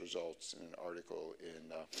of these results in an article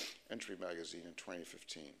in Entry Magazine in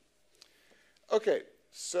 2015. Okay,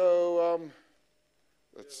 so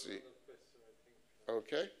let's see.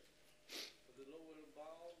 Okay. The lower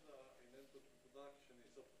bound in entropy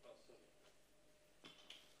production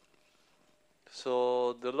is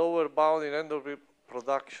so the lower bound in entropy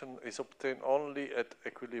production is obtained only at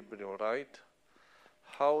equilibrium, right?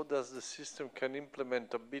 How does the system can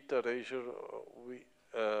implement a bit erasure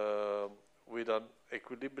with an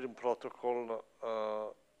equilibrium protocol?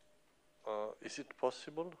 Is it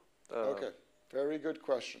possible? Okay, very good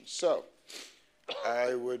question. So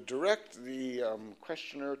I would direct the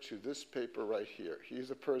questioner to this paper right here.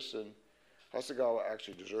 He's a person, Hasegawa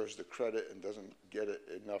actually deserves the credit and doesn't get it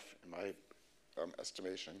enough in my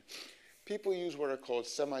estimation. People use what are called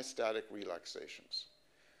semi-static relaxations.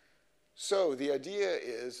 So the idea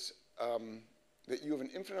is that you have an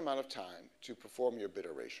infinite amount of time to perform your bit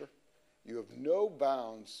erasure. You have no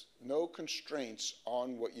bounds, no constraints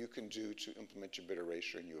on what you can do to implement your bit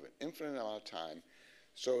erasure, and you have an infinite amount of time.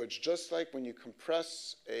 So it's just like when you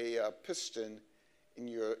compress a piston in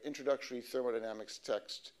your introductory thermodynamics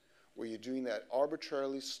text, where you're doing that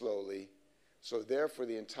arbitrarily slowly. So therefore,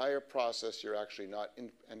 the entire process, you're actually not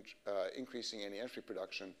increasing any entropy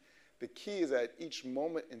production. The key is that each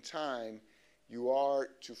moment in time, you are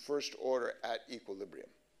to first order at equilibrium,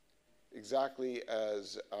 exactly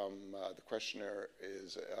as the questioner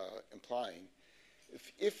is implying.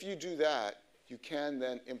 If you do that, you can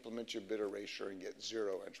then implement your bit erasure and get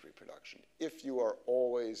zero entropy production. If you are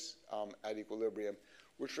always at equilibrium,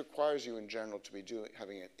 which requires you in general to be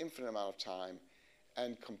having an infinite amount of time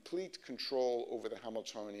and complete control over the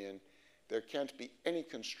Hamiltonian, there can't be any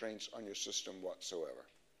constraints on your system whatsoever.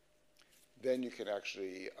 then you can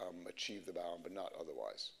actually achieve the bound, but not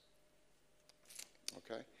otherwise.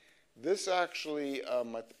 Okay? This actually,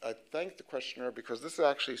 I thank the questioner because this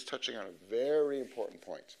actually is touching on a very important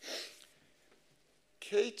point.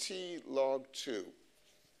 KT log 2.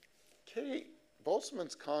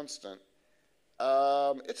 Boltzmann's constant,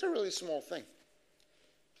 it's a really small thing.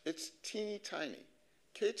 It's teeny tiny.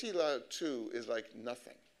 KT log 2 is like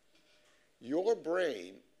nothing. Your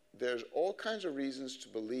brain, there's all kinds of reasons to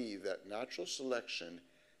believe that natural selection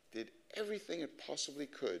did everything it possibly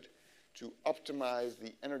could to optimize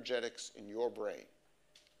the energetics in your brain.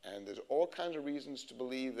 And there's all kinds of reasons to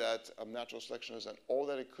believe that natural selection has done all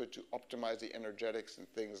that it could to optimize the energetics in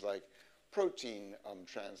things like protein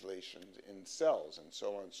translations in cells and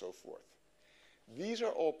so on and so forth. These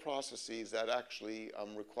are all processes that actually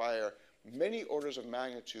require many orders of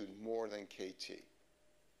magnitude more than KT.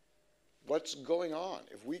 What's going on?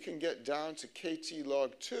 If we can get down to KT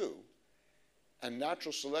log 2, and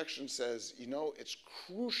natural selection says, you know, it's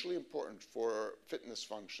crucially important for fitness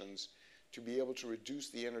functions to be able to reduce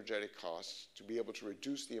the energetic costs, to be able to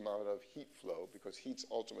reduce the amount of heat flow, because heat's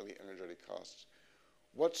ultimately energetic costs.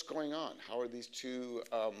 What's going on? How are these two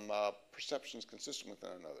perceptions consistent with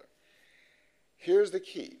one another? Here's the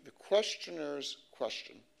key. The questioner's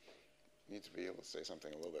question, need to be able to say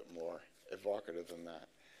something a little bit more evocative than that.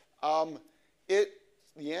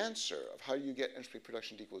 The answer of how you get entropy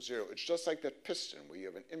production to equal 0, it's just like that piston where you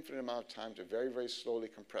have an infinite amount of time to very, very slowly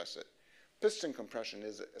compress it. Piston compression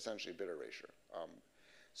is essentially a bit erasure.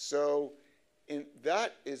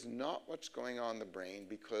 That is not what's going on in the brain,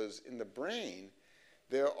 because in the brain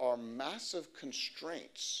there are massive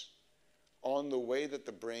constraints on the way that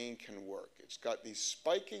the brain can work. It's got these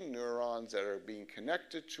spiking neurons that are being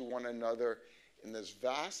connected to one another in this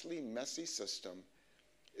vastly messy system.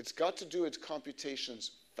 It's got to do its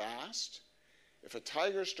computations fast. If a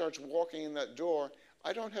tiger starts walking in that door,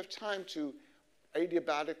 I don't have time to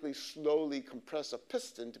adiabatically slowly compress a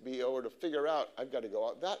piston to be able to figure out I've got to go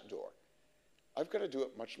out that door. I've got to do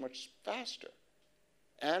it much, much faster.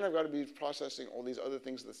 And I've got to be processing all these other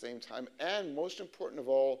things at the same time. And most important of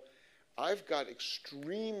all, I've got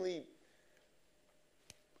extremely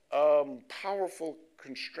powerful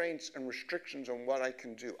constraints and restrictions on what I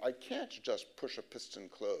can do. I can't just push a piston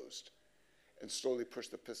closed and slowly push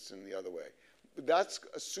the piston the other way. But that's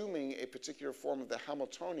assuming a particular form of the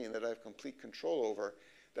Hamiltonian that I have complete control over.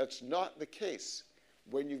 That's not the case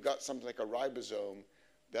when you've got something like a ribosome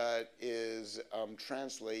that is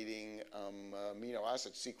translating amino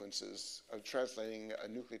acid sequences, translating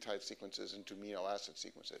nucleotide sequences into amino acid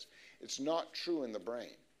sequences. It's not true in the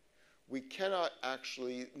brain. We cannot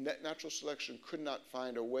actually, natural selection could not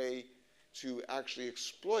find a way to actually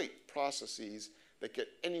exploit processes that get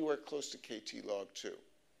anywhere close to KT log 2.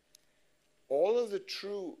 All of the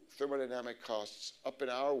true thermodynamic costs up in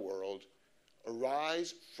our world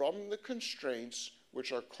arise from the constraints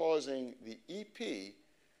which are causing the EP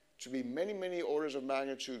to be many, many orders of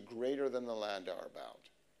magnitude greater than the Landauer bound.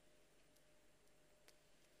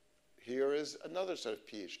 Here is another set of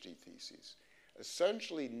PhD theses.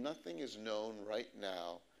 Essentially, nothing is known right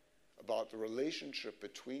now about the relationship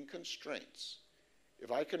between constraints.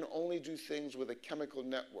 If I can only do things with a chemical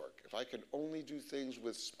network, if I can only do things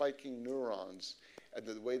with spiking neurons and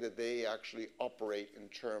the way that they actually operate in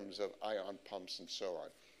terms of ion pumps and so on,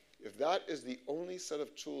 if that is the only set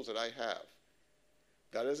of tools that I have,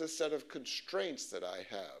 that is a set of constraints that I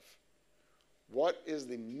have, what is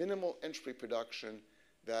the minimal entropy production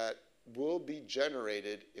that will be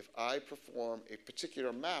generated if I perform a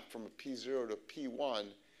particular map from a P0 to P1,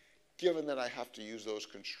 given that I have to use those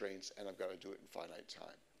constraints and I've got to do it in finite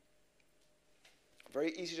time?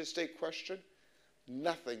 Very easy to state question.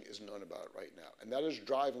 Nothing is known about it right now. And that is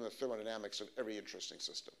driving the thermodynamics of every interesting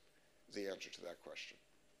system, is the answer to that question.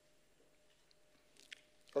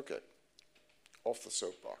 Okay, off the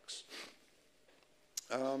soapbox.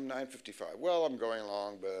 9:55. Well, I'm going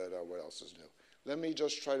along, but what else is new? Let me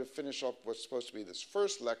just try to finish up what's supposed to be this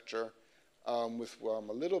first lecture with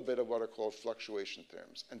a little bit of what are called fluctuation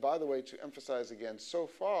theorems. And by the way, to emphasize again, so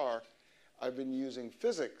far I've been using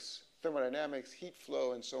physics, thermodynamics, heat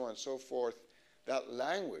flow, and so on and so forth, that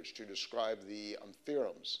language to describe the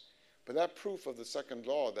theorems. But that proof of the second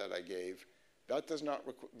law that I gave, that does not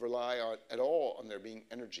rely on, at all on there being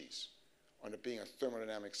energies, on it being a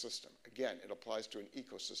thermodynamic system. Again, it applies to an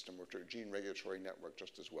ecosystem or to a gene regulatory network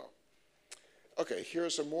just as well. Okay, here are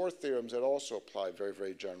some more theorems that also apply very,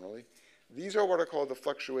 very generally. These are what are called the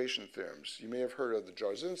fluctuation theorems. You may have heard of the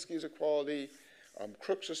Jarzynski's equality,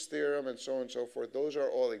 Crookes' theorem, and so on and so forth. Those are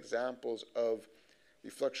all examples of the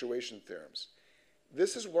fluctuation theorems.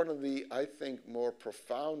 This is one of the, I think, more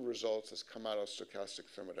profound results that's come out of stochastic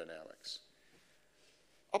thermodynamics.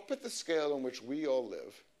 Up at the scale in which we all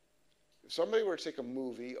live, if somebody were to take a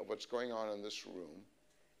movie of what's going on in this room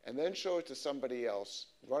and then show it to somebody else,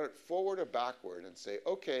 run it forward or backward and say,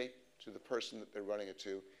 okay, to the person that they're running it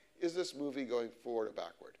to, is this movie going forward or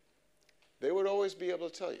backward? They would always be able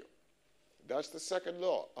to tell you. That's the second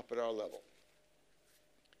law up at our level.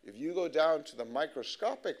 If you go down to the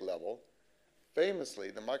microscopic level, famously,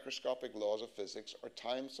 the microscopic laws of physics are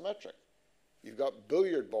time symmetric. You've got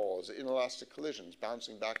billiard balls, inelastic collisions,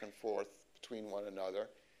 bouncing back and forth between one another.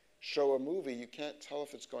 Show a movie, you can't tell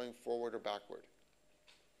if it's going forward or backward.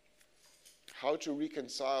 How to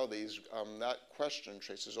reconcile these, that question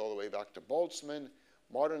traces all the way back to Boltzmann.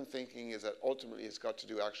 Modern thinking is that ultimately it's got to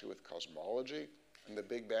do actually with cosmology and the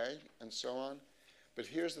Big Bang and so on. But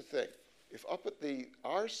here's the thing. If up at the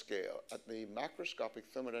R scale, at the macroscopic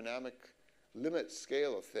thermodynamic limit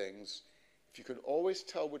scale of things, if you can always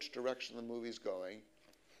tell which direction the movie's going,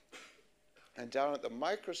 and down at the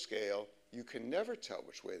micro scale, you can never tell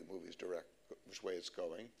which way the movie's which way it's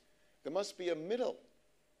going, there must be a middle,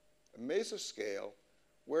 a mesoscale,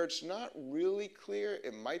 where it's not really clear.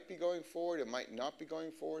 It might be going forward, it might not be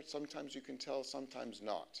going forward. Sometimes you can tell, sometimes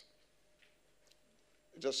not.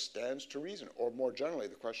 It just stands to reason. Or more generally,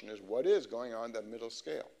 the question is, what is going on in that middle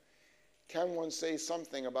scale? Can one say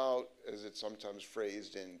something about, as it's sometimes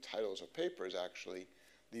phrased in titles of papers actually,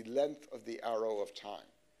 the length of the arrow of time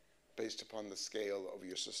based upon the scale of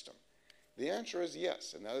your system? The answer is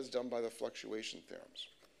yes, and that is done by the fluctuation theorems.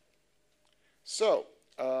 So,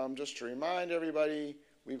 just to remind everybody,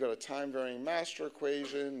 we've got a time-varying master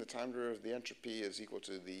equation. The time derivative of the entropy is equal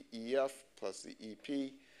to the EF plus the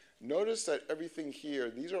EP. Notice that everything here,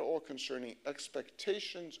 these are all concerning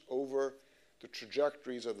expectations over the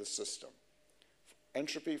trajectories of the system.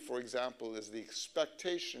 Entropy, for example, is the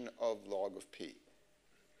expectation of log of P.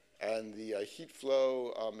 And the heat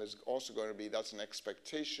flow is also going to be, that's an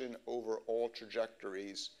expectation over all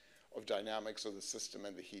trajectories of dynamics of the system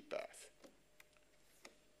and the heat bath.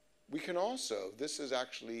 We can also, this is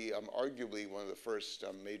actually arguably one of the first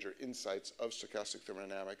major insights of stochastic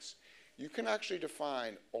thermodynamics, you can actually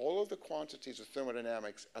define all of the quantities of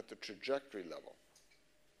thermodynamics at the trajectory level,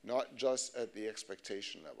 not just at the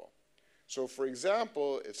expectation level. So for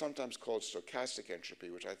example, it's sometimes called stochastic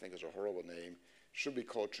entropy, which I think is a horrible name. It should be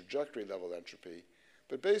called trajectory level entropy.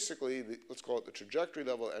 But basically, let's call it the trajectory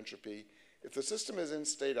level entropy. If the system is in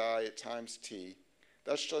state I at times t,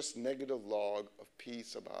 that's just negative log of p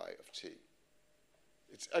sub I of t.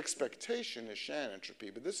 Its expectation is Shannon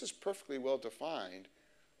entropy, but this is perfectly well defined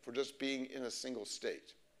for just being in a single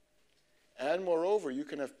state. And moreover, you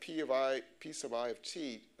can have p sub I of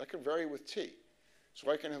t, that can vary with t. So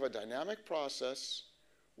I can have a dynamic process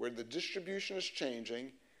where the distribution is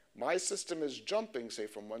changing. My system is jumping, say,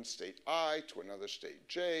 from one state I to another state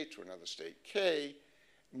j to another state k.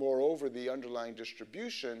 Moreover, the underlying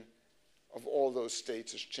distribution of all those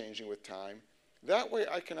states is changing with time. That way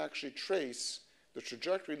I can actually trace the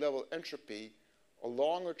trajectory level entropy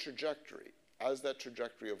along a trajectory as that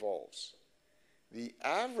trajectory evolves. The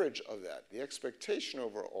average of that, the expectation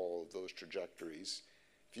over all of those trajectories,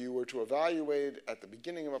 if you were to evaluate at the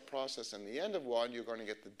beginning of a process and the end of one, you're going to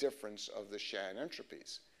get the difference of the Shannon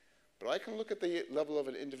entropies. But I can look at the level of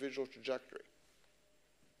an individual trajectory.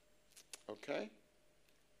 Okay?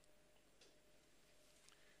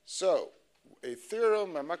 So, a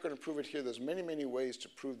theorem, I'm not going to prove it here. There's many, many ways to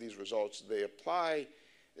prove these results. They apply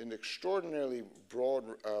in an extraordinarily broad,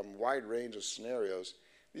 wide range of scenarios.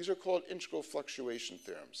 These are called integral fluctuation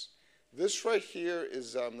theorems. This right here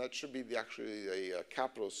is, that should be actually a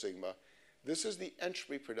capital sigma. This is the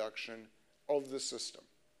entropy production of the system.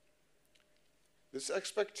 This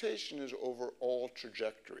expectation is over all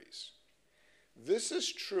trajectories. This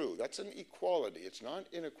is true. That's an equality. It's not an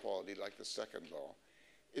inequality like the second law.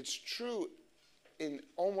 It's true in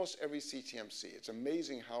almost every CTMC. It's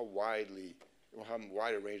amazing how wide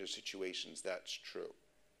a range of situations that's true.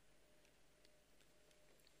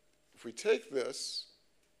 If we take this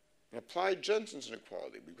and apply Jensen's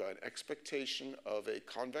inequality, we've got an expectation of a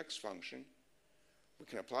convex function. We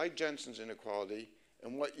can apply Jensen's inequality,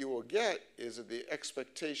 and what you will get is that the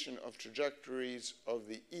expectation of trajectories of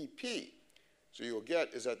the EP. So you'll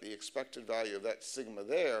get is that the expected value of that sigma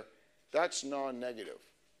there, that's non-negative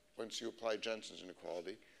once you apply Jensen's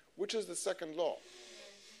inequality, which is the second law.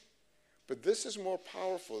 But this is more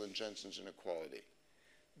powerful than Jensen's inequality.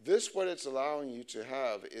 This, what it's allowing you to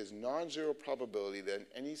have is non-zero probability that in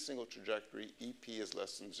any single trajectory, EP is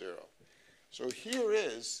less than 0. So here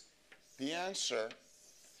is the answer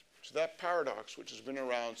to that paradox which has been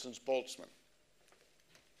around since Boltzmann.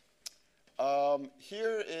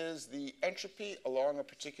 Here is the entropy along a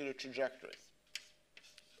particular trajectory,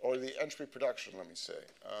 or the entropy production, let me say.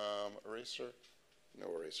 Eraser? No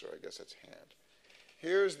eraser, I guess that's hand.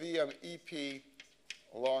 Here's the EP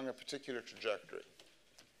along a particular trajectory.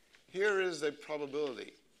 Here is the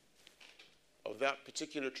probability of that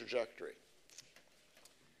particular trajectory.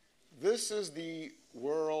 This is the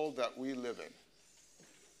world that we live in.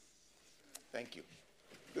 Thank you.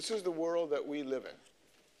 This is the world that we live in.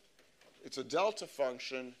 It's a delta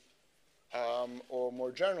function, or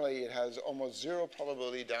more generally, it has almost zero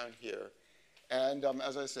probability down here. And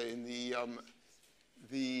as I say, in the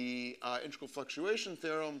integral fluctuation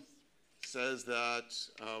theorem says that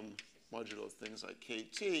modulo things like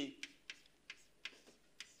kt,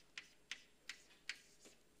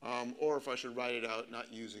 or if I should write it out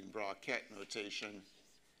not using bracket notation,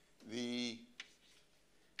 the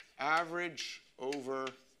average over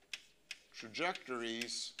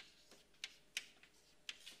trajectories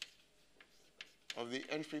of the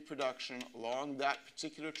entropy production along that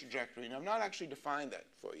particular trajectory. And I've not actually defined that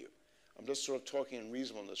for you. I'm just sort of talking in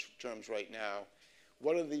reasonableness terms right now.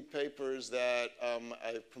 One of the papers that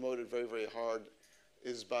I've promoted very, very hard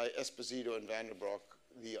is by Esposito and Van der Broek,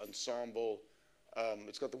 the ensemble.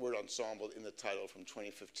 It's got the word ensemble in the title from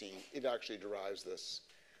 2015. It actually derives this.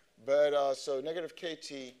 But so negative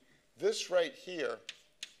kt, this right here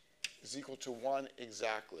is equal to 1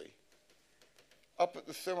 exactly. Up at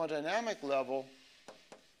the thermodynamic level,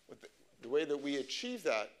 the way that we achieve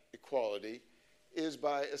that equality is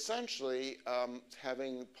by essentially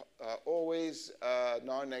having always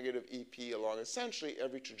non-negative EP along essentially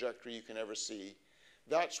every trajectory you can ever see.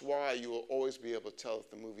 That's why you will always be able to tell if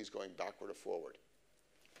the movie's going backward or forward.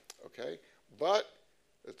 Okay? But,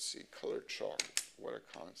 let's see, colored chalk. What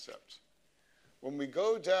a concept. When we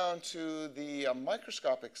go down to the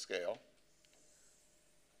microscopic scale,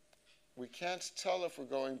 we can't tell if we're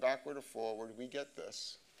going backward or forward. We get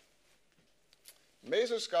this.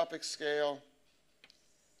 Mesoscopic scale,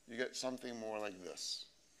 you get something more like this.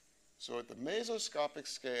 So at the mesoscopic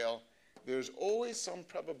scale, there's always some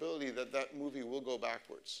probability that that movie will go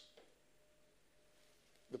backwards.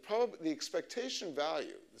 The expectation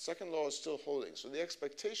value, the second law is still holding. So the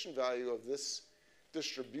expectation value of this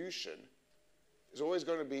distribution is always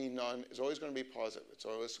going to be is always going to be positive. It's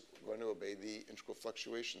always going to obey the integral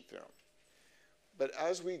fluctuation theorem. But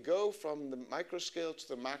as we go from the microscale to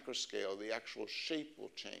the macroscale, the actual shape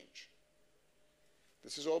will change.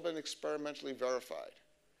 This has all been experimentally verified.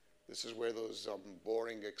 This is where those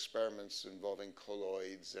boring experiments involving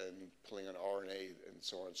colloids and pulling an RNA and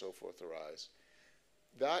so on and so forth arise.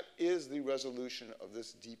 That is the resolution of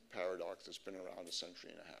this deep paradox that's been around a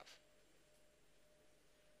century and a half.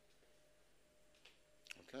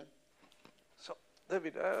 Okay? So,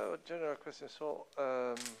 David, I have a general question. So,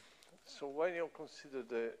 so when you consider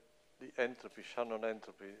the entropy, Shannon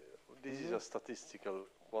entropy, this is a statistical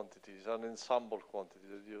quantity. It's an ensemble quantity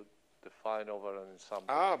that you define over an ensemble.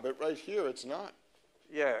 Ah, but right here it's not.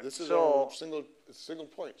 Yeah. This is so a single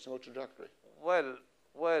point, single trajectory. Well,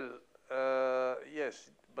 yes,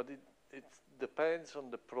 but it depends on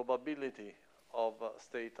the probability of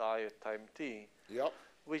state I at time t. Yep.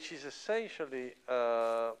 Which is essentially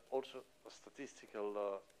also a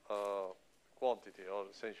statistical quantity, or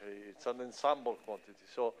essentially it's an ensemble quantity.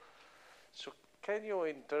 So can you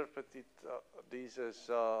interpret it this as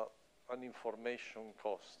an information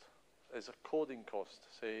cost, as a coding cost?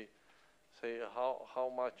 Say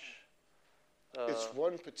how much? It's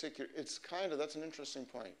one particular. It's kind of, that's an interesting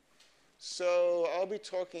point. So I'll be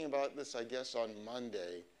talking about this, I guess, on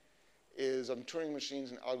Monday. Is Turing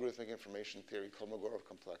machines and algorithmic information theory, Kolmogorov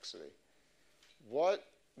complexity. What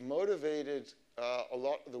motivated a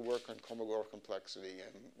lot of the work on Kolmogorov complexity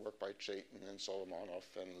and work by Chaitin and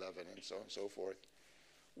Solomonoff and Levin and so on and so forth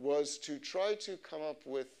was to try to come up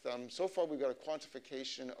with, so far we've got a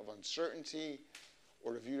quantification of uncertainty,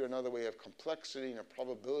 or to view another way of complexity and a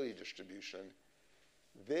probability distribution.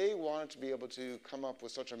 They wanted to be able to come up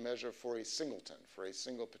with such a measure for a singleton, for a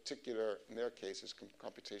single particular, in their case, is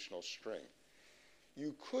computational string.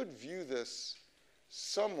 You could view this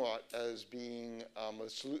somewhat as being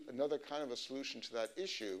another kind of a solution to that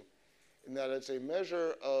issue, in that it's a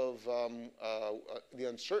measure of the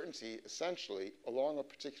uncertainty, essentially, along a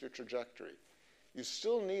particular trajectory. You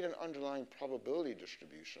still need an underlying probability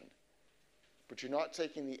distribution, but you're not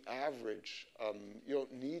taking the average. You're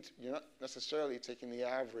not necessarily taking the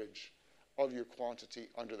average of your quantity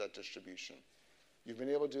under that distribution. You've been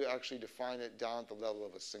able to actually define it down at the level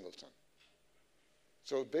of a singleton.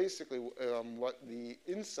 So basically, what the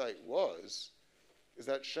insight was is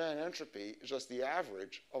that Shannon entropy is just the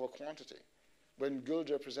average of a quantity. when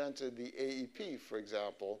Gilder presented the AEP, for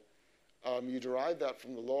example, you derive that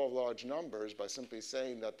from the law of large numbers by simply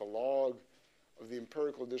saying that the log of the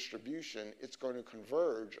empirical distribution, it's going to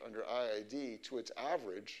converge under IID to its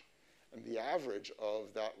average, and the average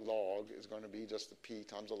of that log is going to be just the p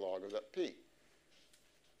times the log of that p.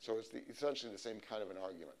 So it's essentially the same kind of an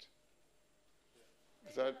argument.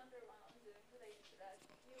 Is that?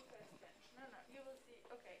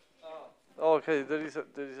 Okay, there is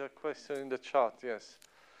a question in the chat, yes.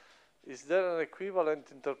 Is there an equivalent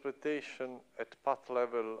interpretation at path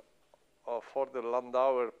level for the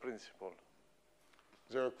Landauer principle?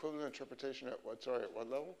 Is there equivalent interpretation at what, sorry, at what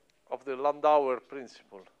level? Of the Landauer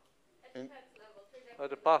principle. At At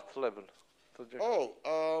the path level.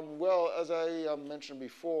 Well, as I mentioned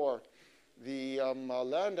before, the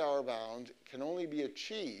Landauer bound can only be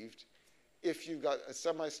achieved if you've got a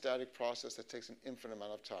semi-static process that takes an infinite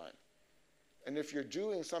amount of time. And if you're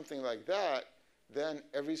doing something like that, then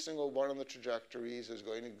every single one of the trajectories is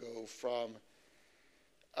going to go from,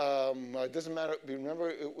 it doesn't matter, remember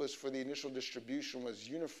it was for the initial distribution was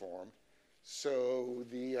uniform. So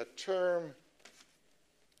the term,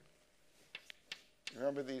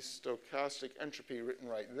 remember the stochastic entropy written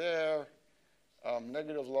right there,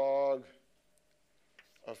 negative log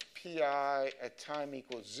of pi at time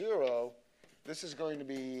equals 0. This is going to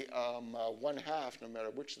be 1/2 no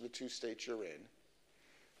matter which of the two states you're in.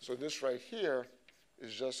 So this right here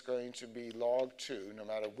is just going to be log 2 no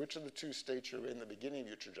matter which of the two states you're in the beginning of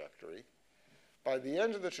your trajectory. By the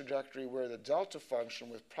end of the trajectory, where the delta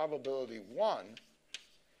function with probability 1,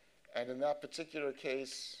 and in that particular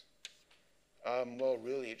case, well,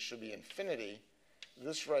 really it should be infinity,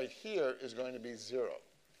 this right here is going to be 0.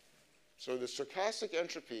 So the stochastic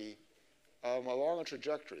entropy along a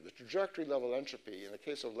trajectory, the trajectory level entropy, in the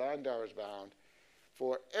case of Landauer's bound,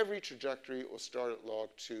 for every trajectory it will start at log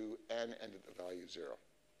 2 and end at the value 0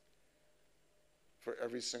 for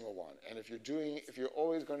every single one. And if you're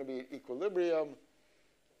always going to be at equilibrium,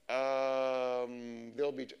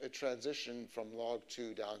 there'll be a transition from log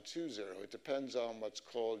 2 down to 0. It depends on what's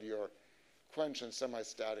called your quench and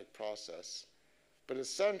semi-static process. But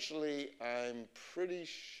essentially, I'm pretty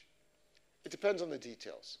it depends on the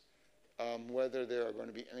details. Whether there are going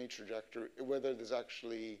to be any trajectory, whether there's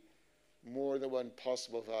actually more than one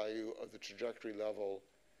possible value of the trajectory level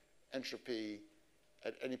entropy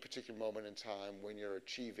at any particular moment in time when you're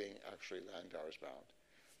achieving actually Landauer's bound.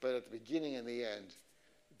 But at the beginning and the end,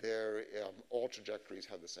 all trajectories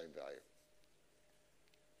have the same value.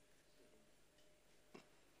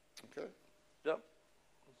 Okay? Yep.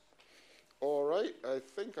 All right, I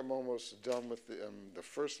think I'm almost done with the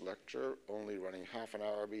first lecture, only running half an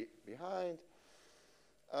hour behind.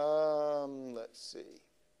 Let's see.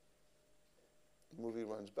 Movie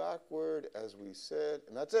runs backward, as we said,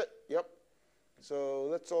 and that's it. Yep. So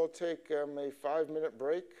let's all take a 5-minute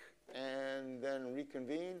break and then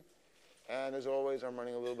reconvene. And as always, I'm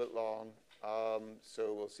running a little bit long,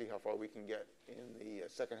 so we'll see how far we can get in the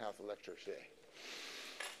second half of the lecture today.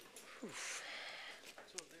 Whew.